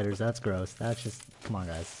 told you spiders. That's gross. That's just... Come on,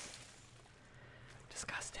 guys.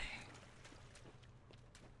 Disgusting.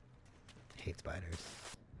 Hate spiders.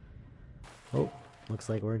 Oh, looks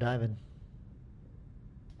like we're diving.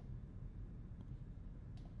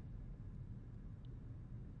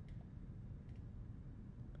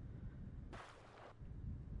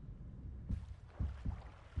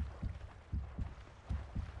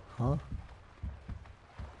 Huh?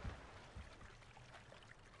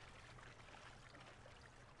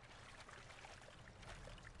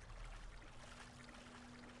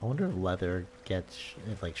 I wonder if leather gets,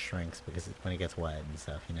 it like shrinks because when it gets wet and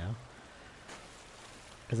stuff, you know?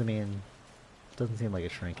 Because I mean, it doesn't seem like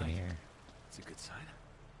it's shrinking here. It's a good sign.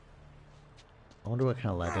 I wonder what kind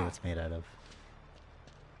of leather it's made out of.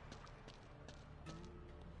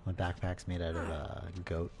 My backpack's made out of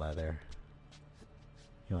goat leather.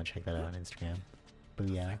 You want to check that out on Instagram?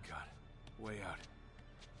 Booyah. Thank God. Way out.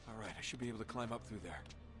 Alright, I should be able to climb up through there.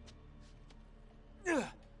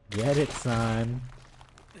 Get it, son.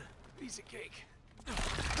 Piece of cake.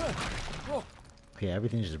 Oh, Okay,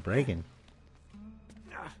 everything's just breaking.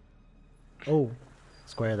 Oh,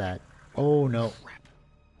 square that. Oh no.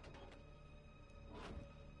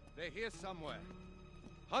 They're here somewhere.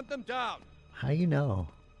 Hunt them down. How you know?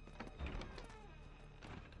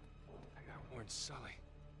 I gotta warn Sully.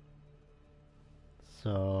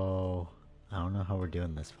 So I don't know how we're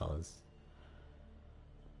doing this, fellas.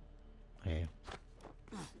 Okay.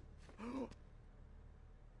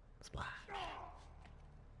 Splash.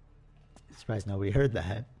 Surprised nobody heard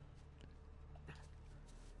that.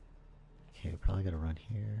 Okay, we probably gotta run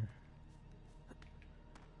here.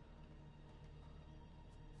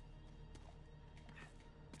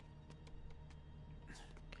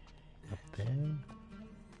 Up there.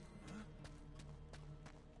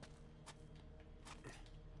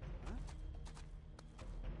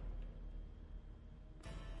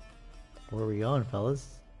 Where are we going,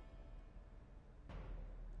 fellas?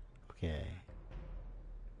 Okay.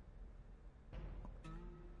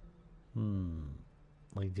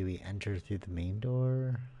 Like, do we enter through the main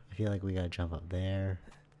door? I feel like we gotta jump up there.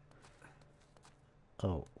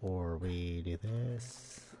 Oh, or we do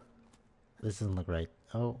this. This doesn't look right.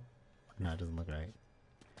 Oh, no, it doesn't look right.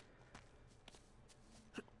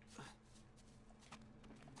 I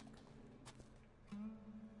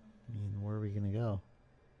mean, where are we gonna go?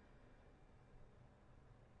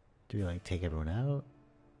 Do we, like, take everyone out?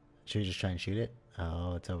 Should we just try and shoot it?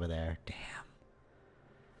 Oh, it's over there. Damn.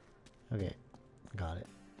 Okay, got it.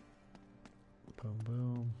 Boom,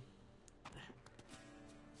 boom.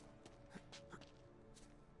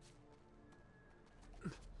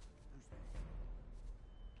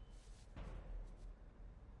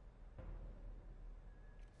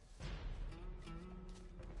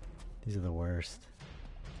 These are the worst.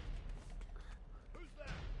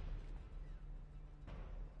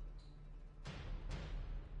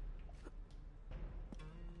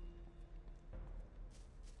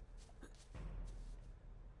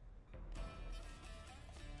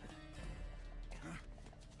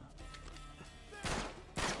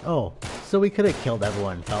 Oh, so we could have killed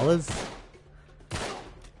everyone, fellas.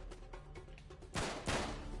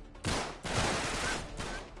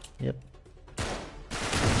 Yep.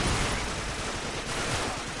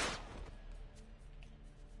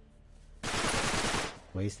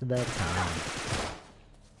 Wasted that time.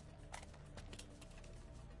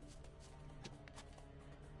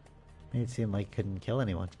 Made it seem like couldn't kill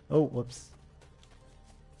anyone. Oh, whoops.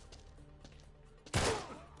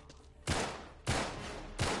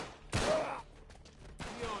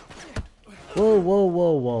 Whoa, whoa,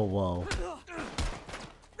 whoa, whoa, whoa.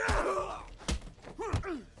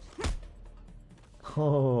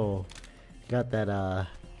 Oh, got that,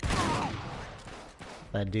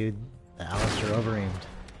 that dude, the Alistair overaimed.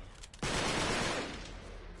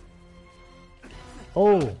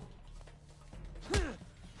 Oh!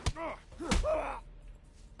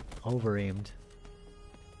 Overaimed.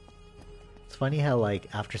 It's funny how,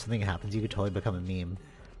 like, after something happens, you could totally become a meme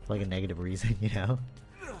for, like, a negative reason, you know?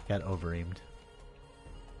 Got overaimed.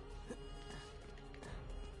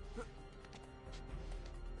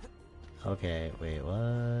 Okay, wait,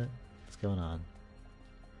 what? What's going on?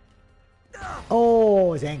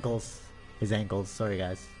 Oh, his ankles. His ankles. Sorry,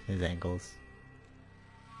 guys. His ankles.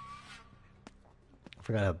 I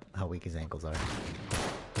forgot how weak his ankles are.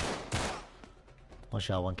 One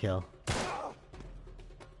shot, one kill.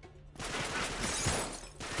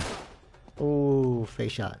 Oh,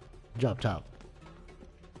 face shot. Drop top.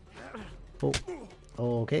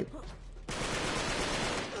 Oh, okay.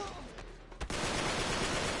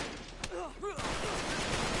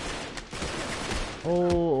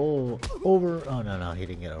 Oh, over. Oh, no, he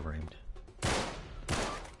didn't get overaimed.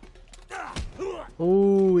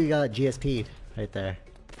 Oh, we got GSP'd right there.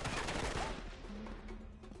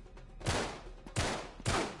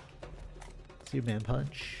 Superman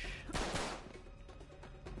punch.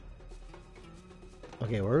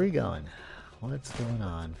 Okay, where are we going? What's going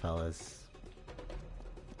on, fellas?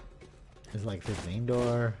 There's like this main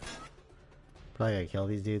door. Probably gotta kill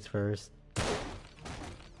these dudes first.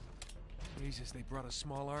 Jesus, they brought a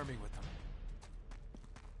small army with them.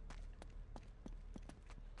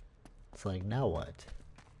 It's like, now what?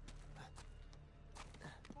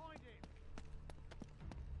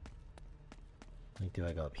 Like, do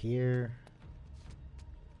I go up here?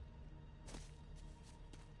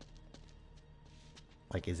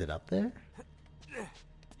 Like, is it up there?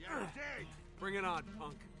 Bring it on,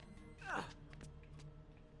 punk. I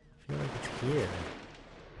feel like it's here.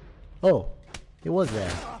 Oh, it was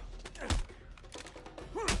there.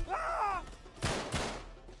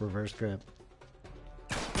 Reverse grip.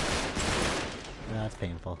 That's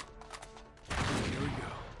painful. Here we go.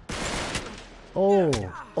 Oh,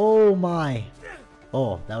 oh my.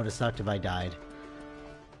 Oh, that would have sucked if I died.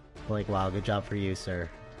 Like, wow, good job for you, sir.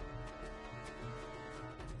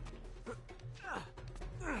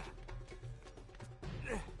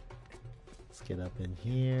 Let's get up in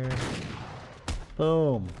here.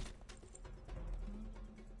 Boom.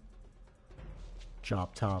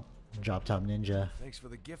 Drop top ninja. Thanks for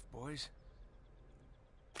the gift, boys.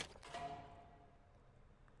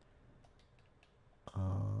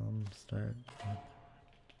 Start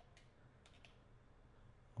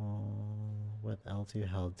with L2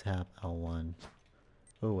 held, tap L1.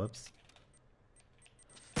 Oh, whoops.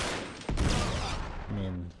 I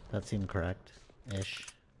mean, that seemed correct-ish.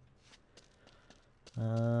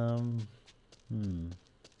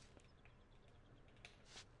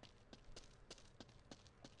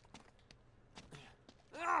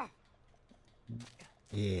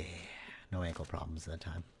 Yeah, no ankle problems that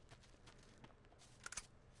time.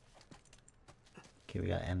 Okay, we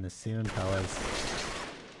gotta end this soon, fellas.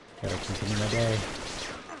 Gotta continue my day.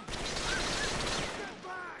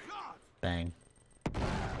 Bang.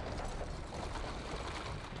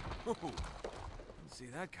 Ooh, didn't see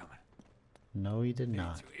that coming. No, you did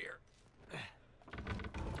not. Here.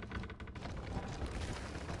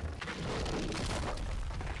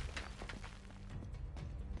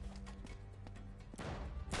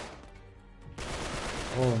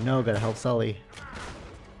 Oh no, gotta help Sully.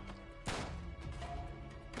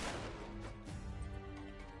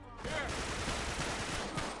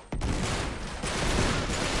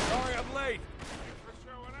 Sorry, I'm late.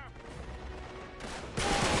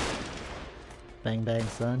 Bang bang,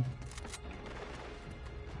 son.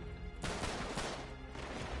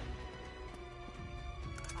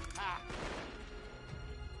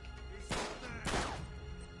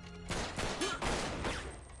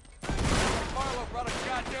 Marlo brought a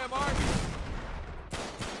goddamn army.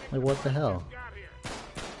 Like, what the hell?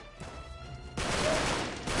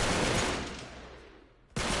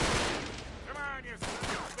 Come on, you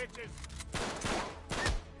bitches!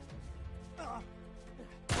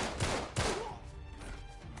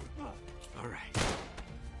 All right.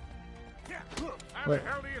 How What? the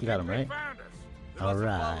hell do you You got think him, they right? found us? They must have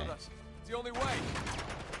Alright. followed us. It's the only way.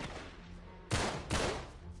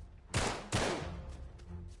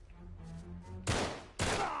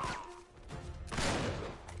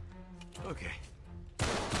 Okay.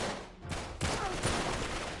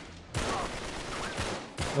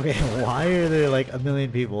 Okay, why are there like a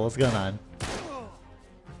million people? What's going on?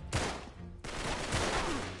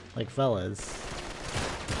 Like, fellas.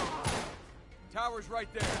 Tower's right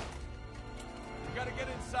there. We gotta get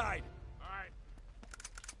inside. Alright.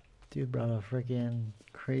 Dude brought a freaking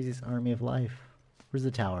craziest army of life. Where's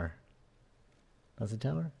the tower? That's the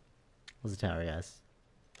tower? What's the tower, guys?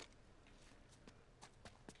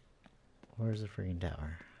 Where's the freaking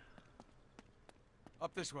tower?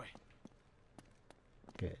 Up this way.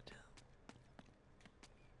 Good.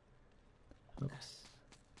 Oops.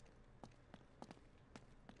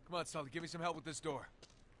 Come on, Sully, give me some help with this door.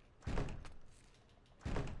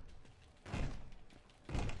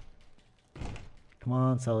 Come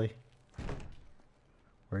on, Sully.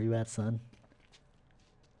 Where are you at, son?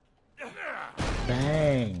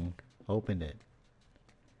 Bang! Opened it.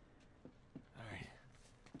 All right.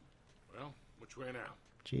 Well, which way now?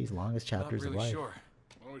 Jeez, longest Not chapters really of life. sure.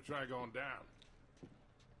 Why don't we try going down?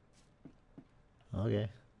 Okay.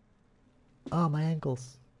 Oh, my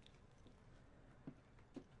ankles.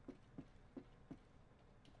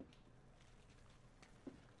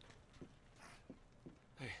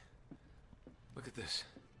 Hey, look at this.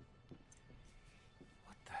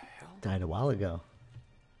 What the hell? Died a while ago.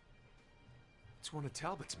 It's one of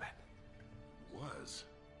Talbot's men. Was.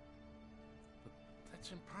 But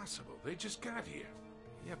that's impossible. They just got here.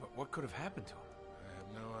 Yeah, but what could have happened to him? I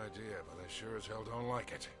have no idea, but I sure as hell don't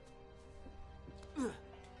like it.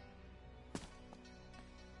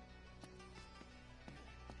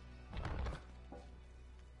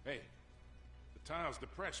 Hey, the tile's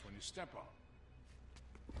depressed when you step on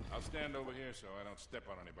them. I'll stand over here so I don't step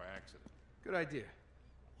on any by accident. Good idea.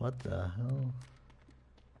 What the hell?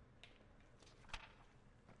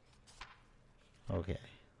 Okay.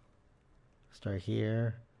 Start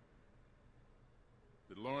here.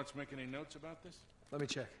 Did Lawrence make any notes about this? Let me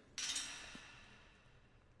check.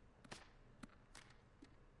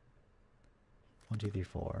 One, two, three,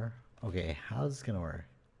 four. Okay, how's this gonna work?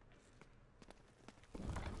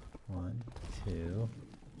 1, 2,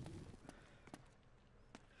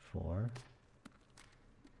 4.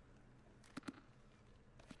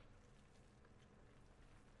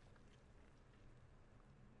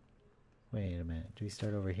 Wait a minute. Do we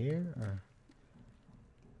start over here or?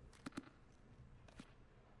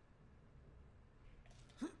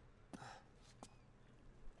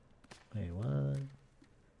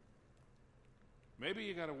 Maybe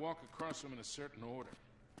you gotta walk across them in a certain order.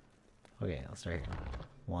 Okay, I'll start here.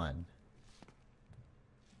 1,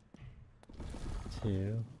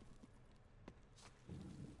 2.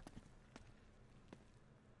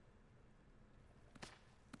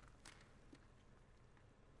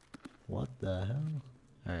 What the hell?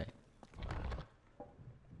 Alright.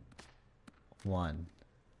 1.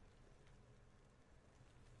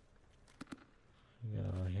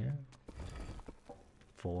 Go here.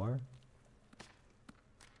 4.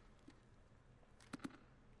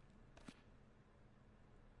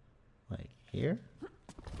 Like here.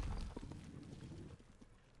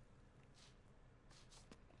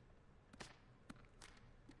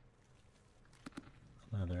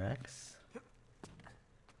 Another X.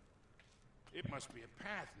 It must be a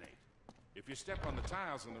path, Nate. If you step on the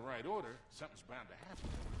tiles in the right order, something's bound to happen.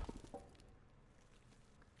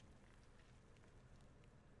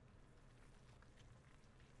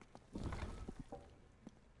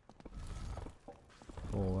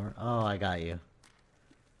 4. Oh, I got you.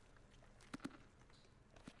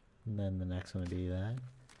 And then the next one would be that.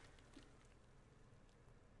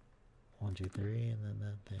 1, 2, 3, and then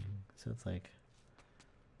that thing. So it's like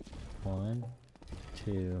 1,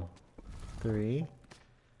 2, 3.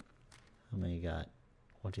 How many you got?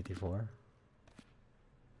 1, 2, 3, 4.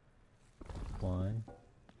 1,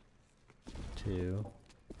 2,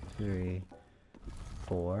 3,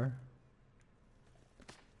 4.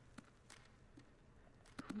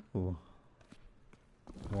 Ooh.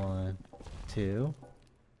 1, 2.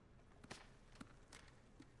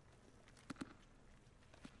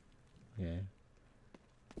 Okay.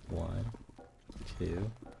 1,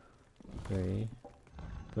 2, 3.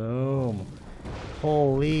 Boom.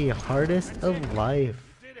 Holy, hardest of life.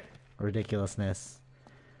 Ridiculousness.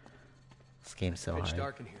 This game's so Pitch hard.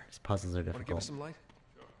 dark in here. These puzzles are Want to give difficult. us some light?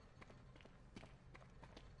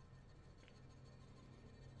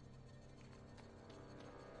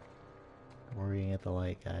 Worrying at the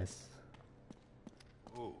light, guys.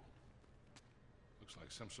 Oh. Looks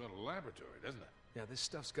like some sort of laboratory, doesn't it? Yeah, this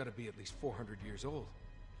stuff's got to be at least 400 years old.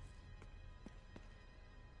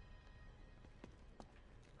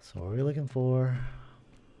 So what are we looking for?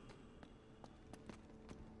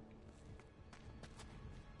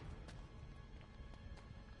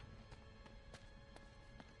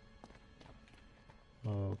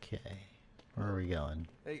 Okay. Where are we going?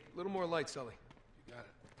 Hey, a little more light, Sully. You got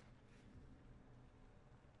it.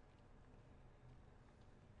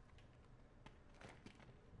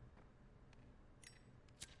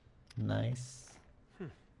 Nice.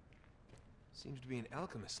 Seems to be an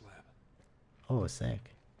alchemist lab. Oh,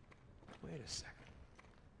 sick. Wait a second.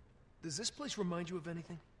 Does this place remind you of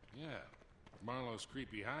anything? Yeah. Marlowe's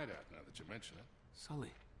creepy hideout, now that you mention it.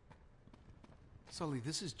 Sully. Sully,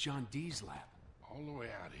 this is John Dee's lab. All the way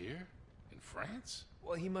out here? In France?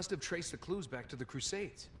 Well, he must have traced the clues back to the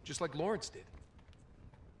Crusades, just like Lawrence did.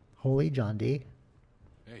 Holy John D.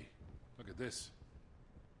 Hey, look at this.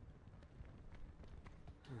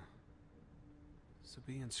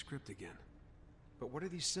 Sabaean script again. But what are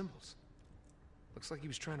these symbols? Looks like he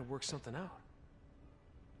was trying to work something out.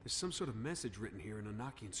 There's some sort of message written here in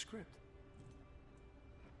Enochian script.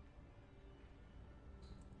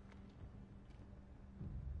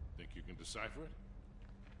 Think you can decipher it?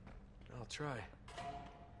 I'll try.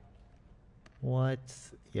 What?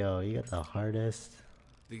 Yo, you got the hardest.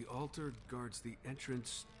 The altar guards the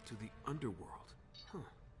entrance to the underworld. Huh.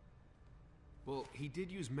 Well, he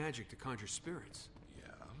did use magic to conjure spirits.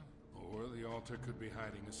 Yeah. Or the altar could be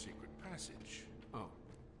hiding a secret passage. Oh.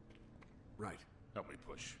 Right. Help me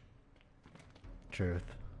push. Truth.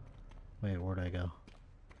 Wait, where'd I go?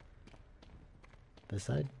 This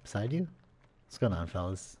side? Beside you? What's going on,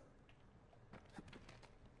 fellas?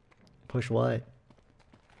 Push what?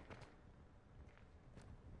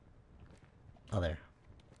 Oh, there.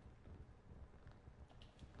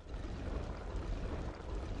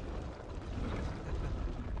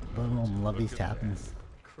 Boom, love these tappings.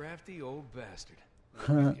 Crafty old bastard.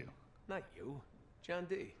 Thank you. Not you. John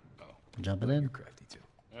D. Oh, Jumping in. You're crafty too.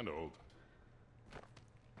 and old.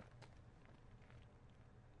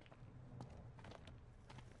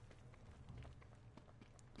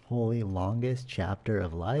 Holy longest chapter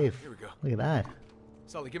of life. Here we go. Look at that.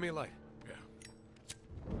 Sully, give me a light. Yeah.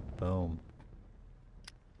 Boom.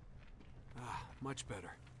 Ah, much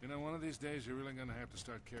better. You know, one of these days you're really gonna have to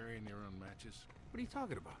start carrying your own matches. What are you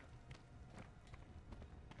talking about?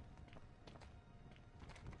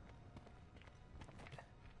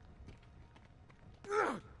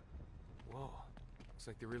 Whoa. Looks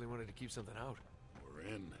like they really wanted to keep something out. We're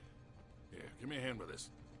in. Here, give me a hand with this.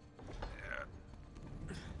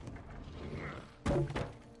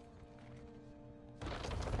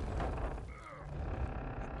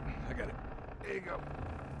 you go.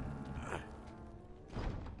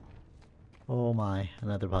 Oh my,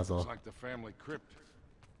 another puzzle. Looks like the family crypt.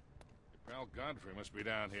 Well, Godfrey must be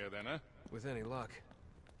down here then, huh? With any luck.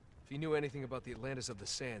 If he knew anything about the Atlantis of the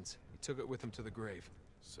Sands, he took it with him to the grave.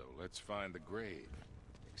 So let's find the grave.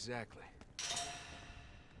 Exactly.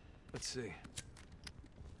 Let's see.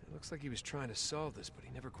 It looks like he was trying to solve this, but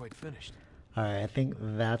he never quite finished. Alright, I think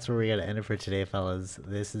that's where we gotta end it for today, fellas.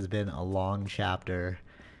 This has been a long chapter.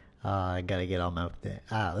 I gotta get on my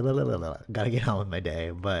gotta get on with my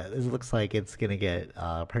day, but this looks like it's gonna get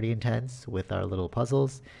pretty intense with our little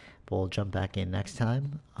puzzles. But we'll jump back in next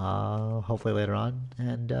time, hopefully later on,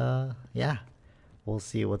 and yeah, we'll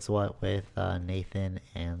see what's what with Nathan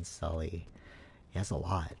and Sully. He has a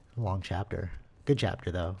lot, long chapter, good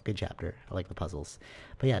chapter though, good chapter. I like the puzzles,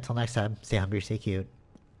 but yeah, till next time, stay hungry, stay cute.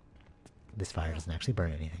 This fire doesn't actually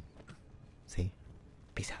burn anything. See,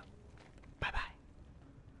 peace out.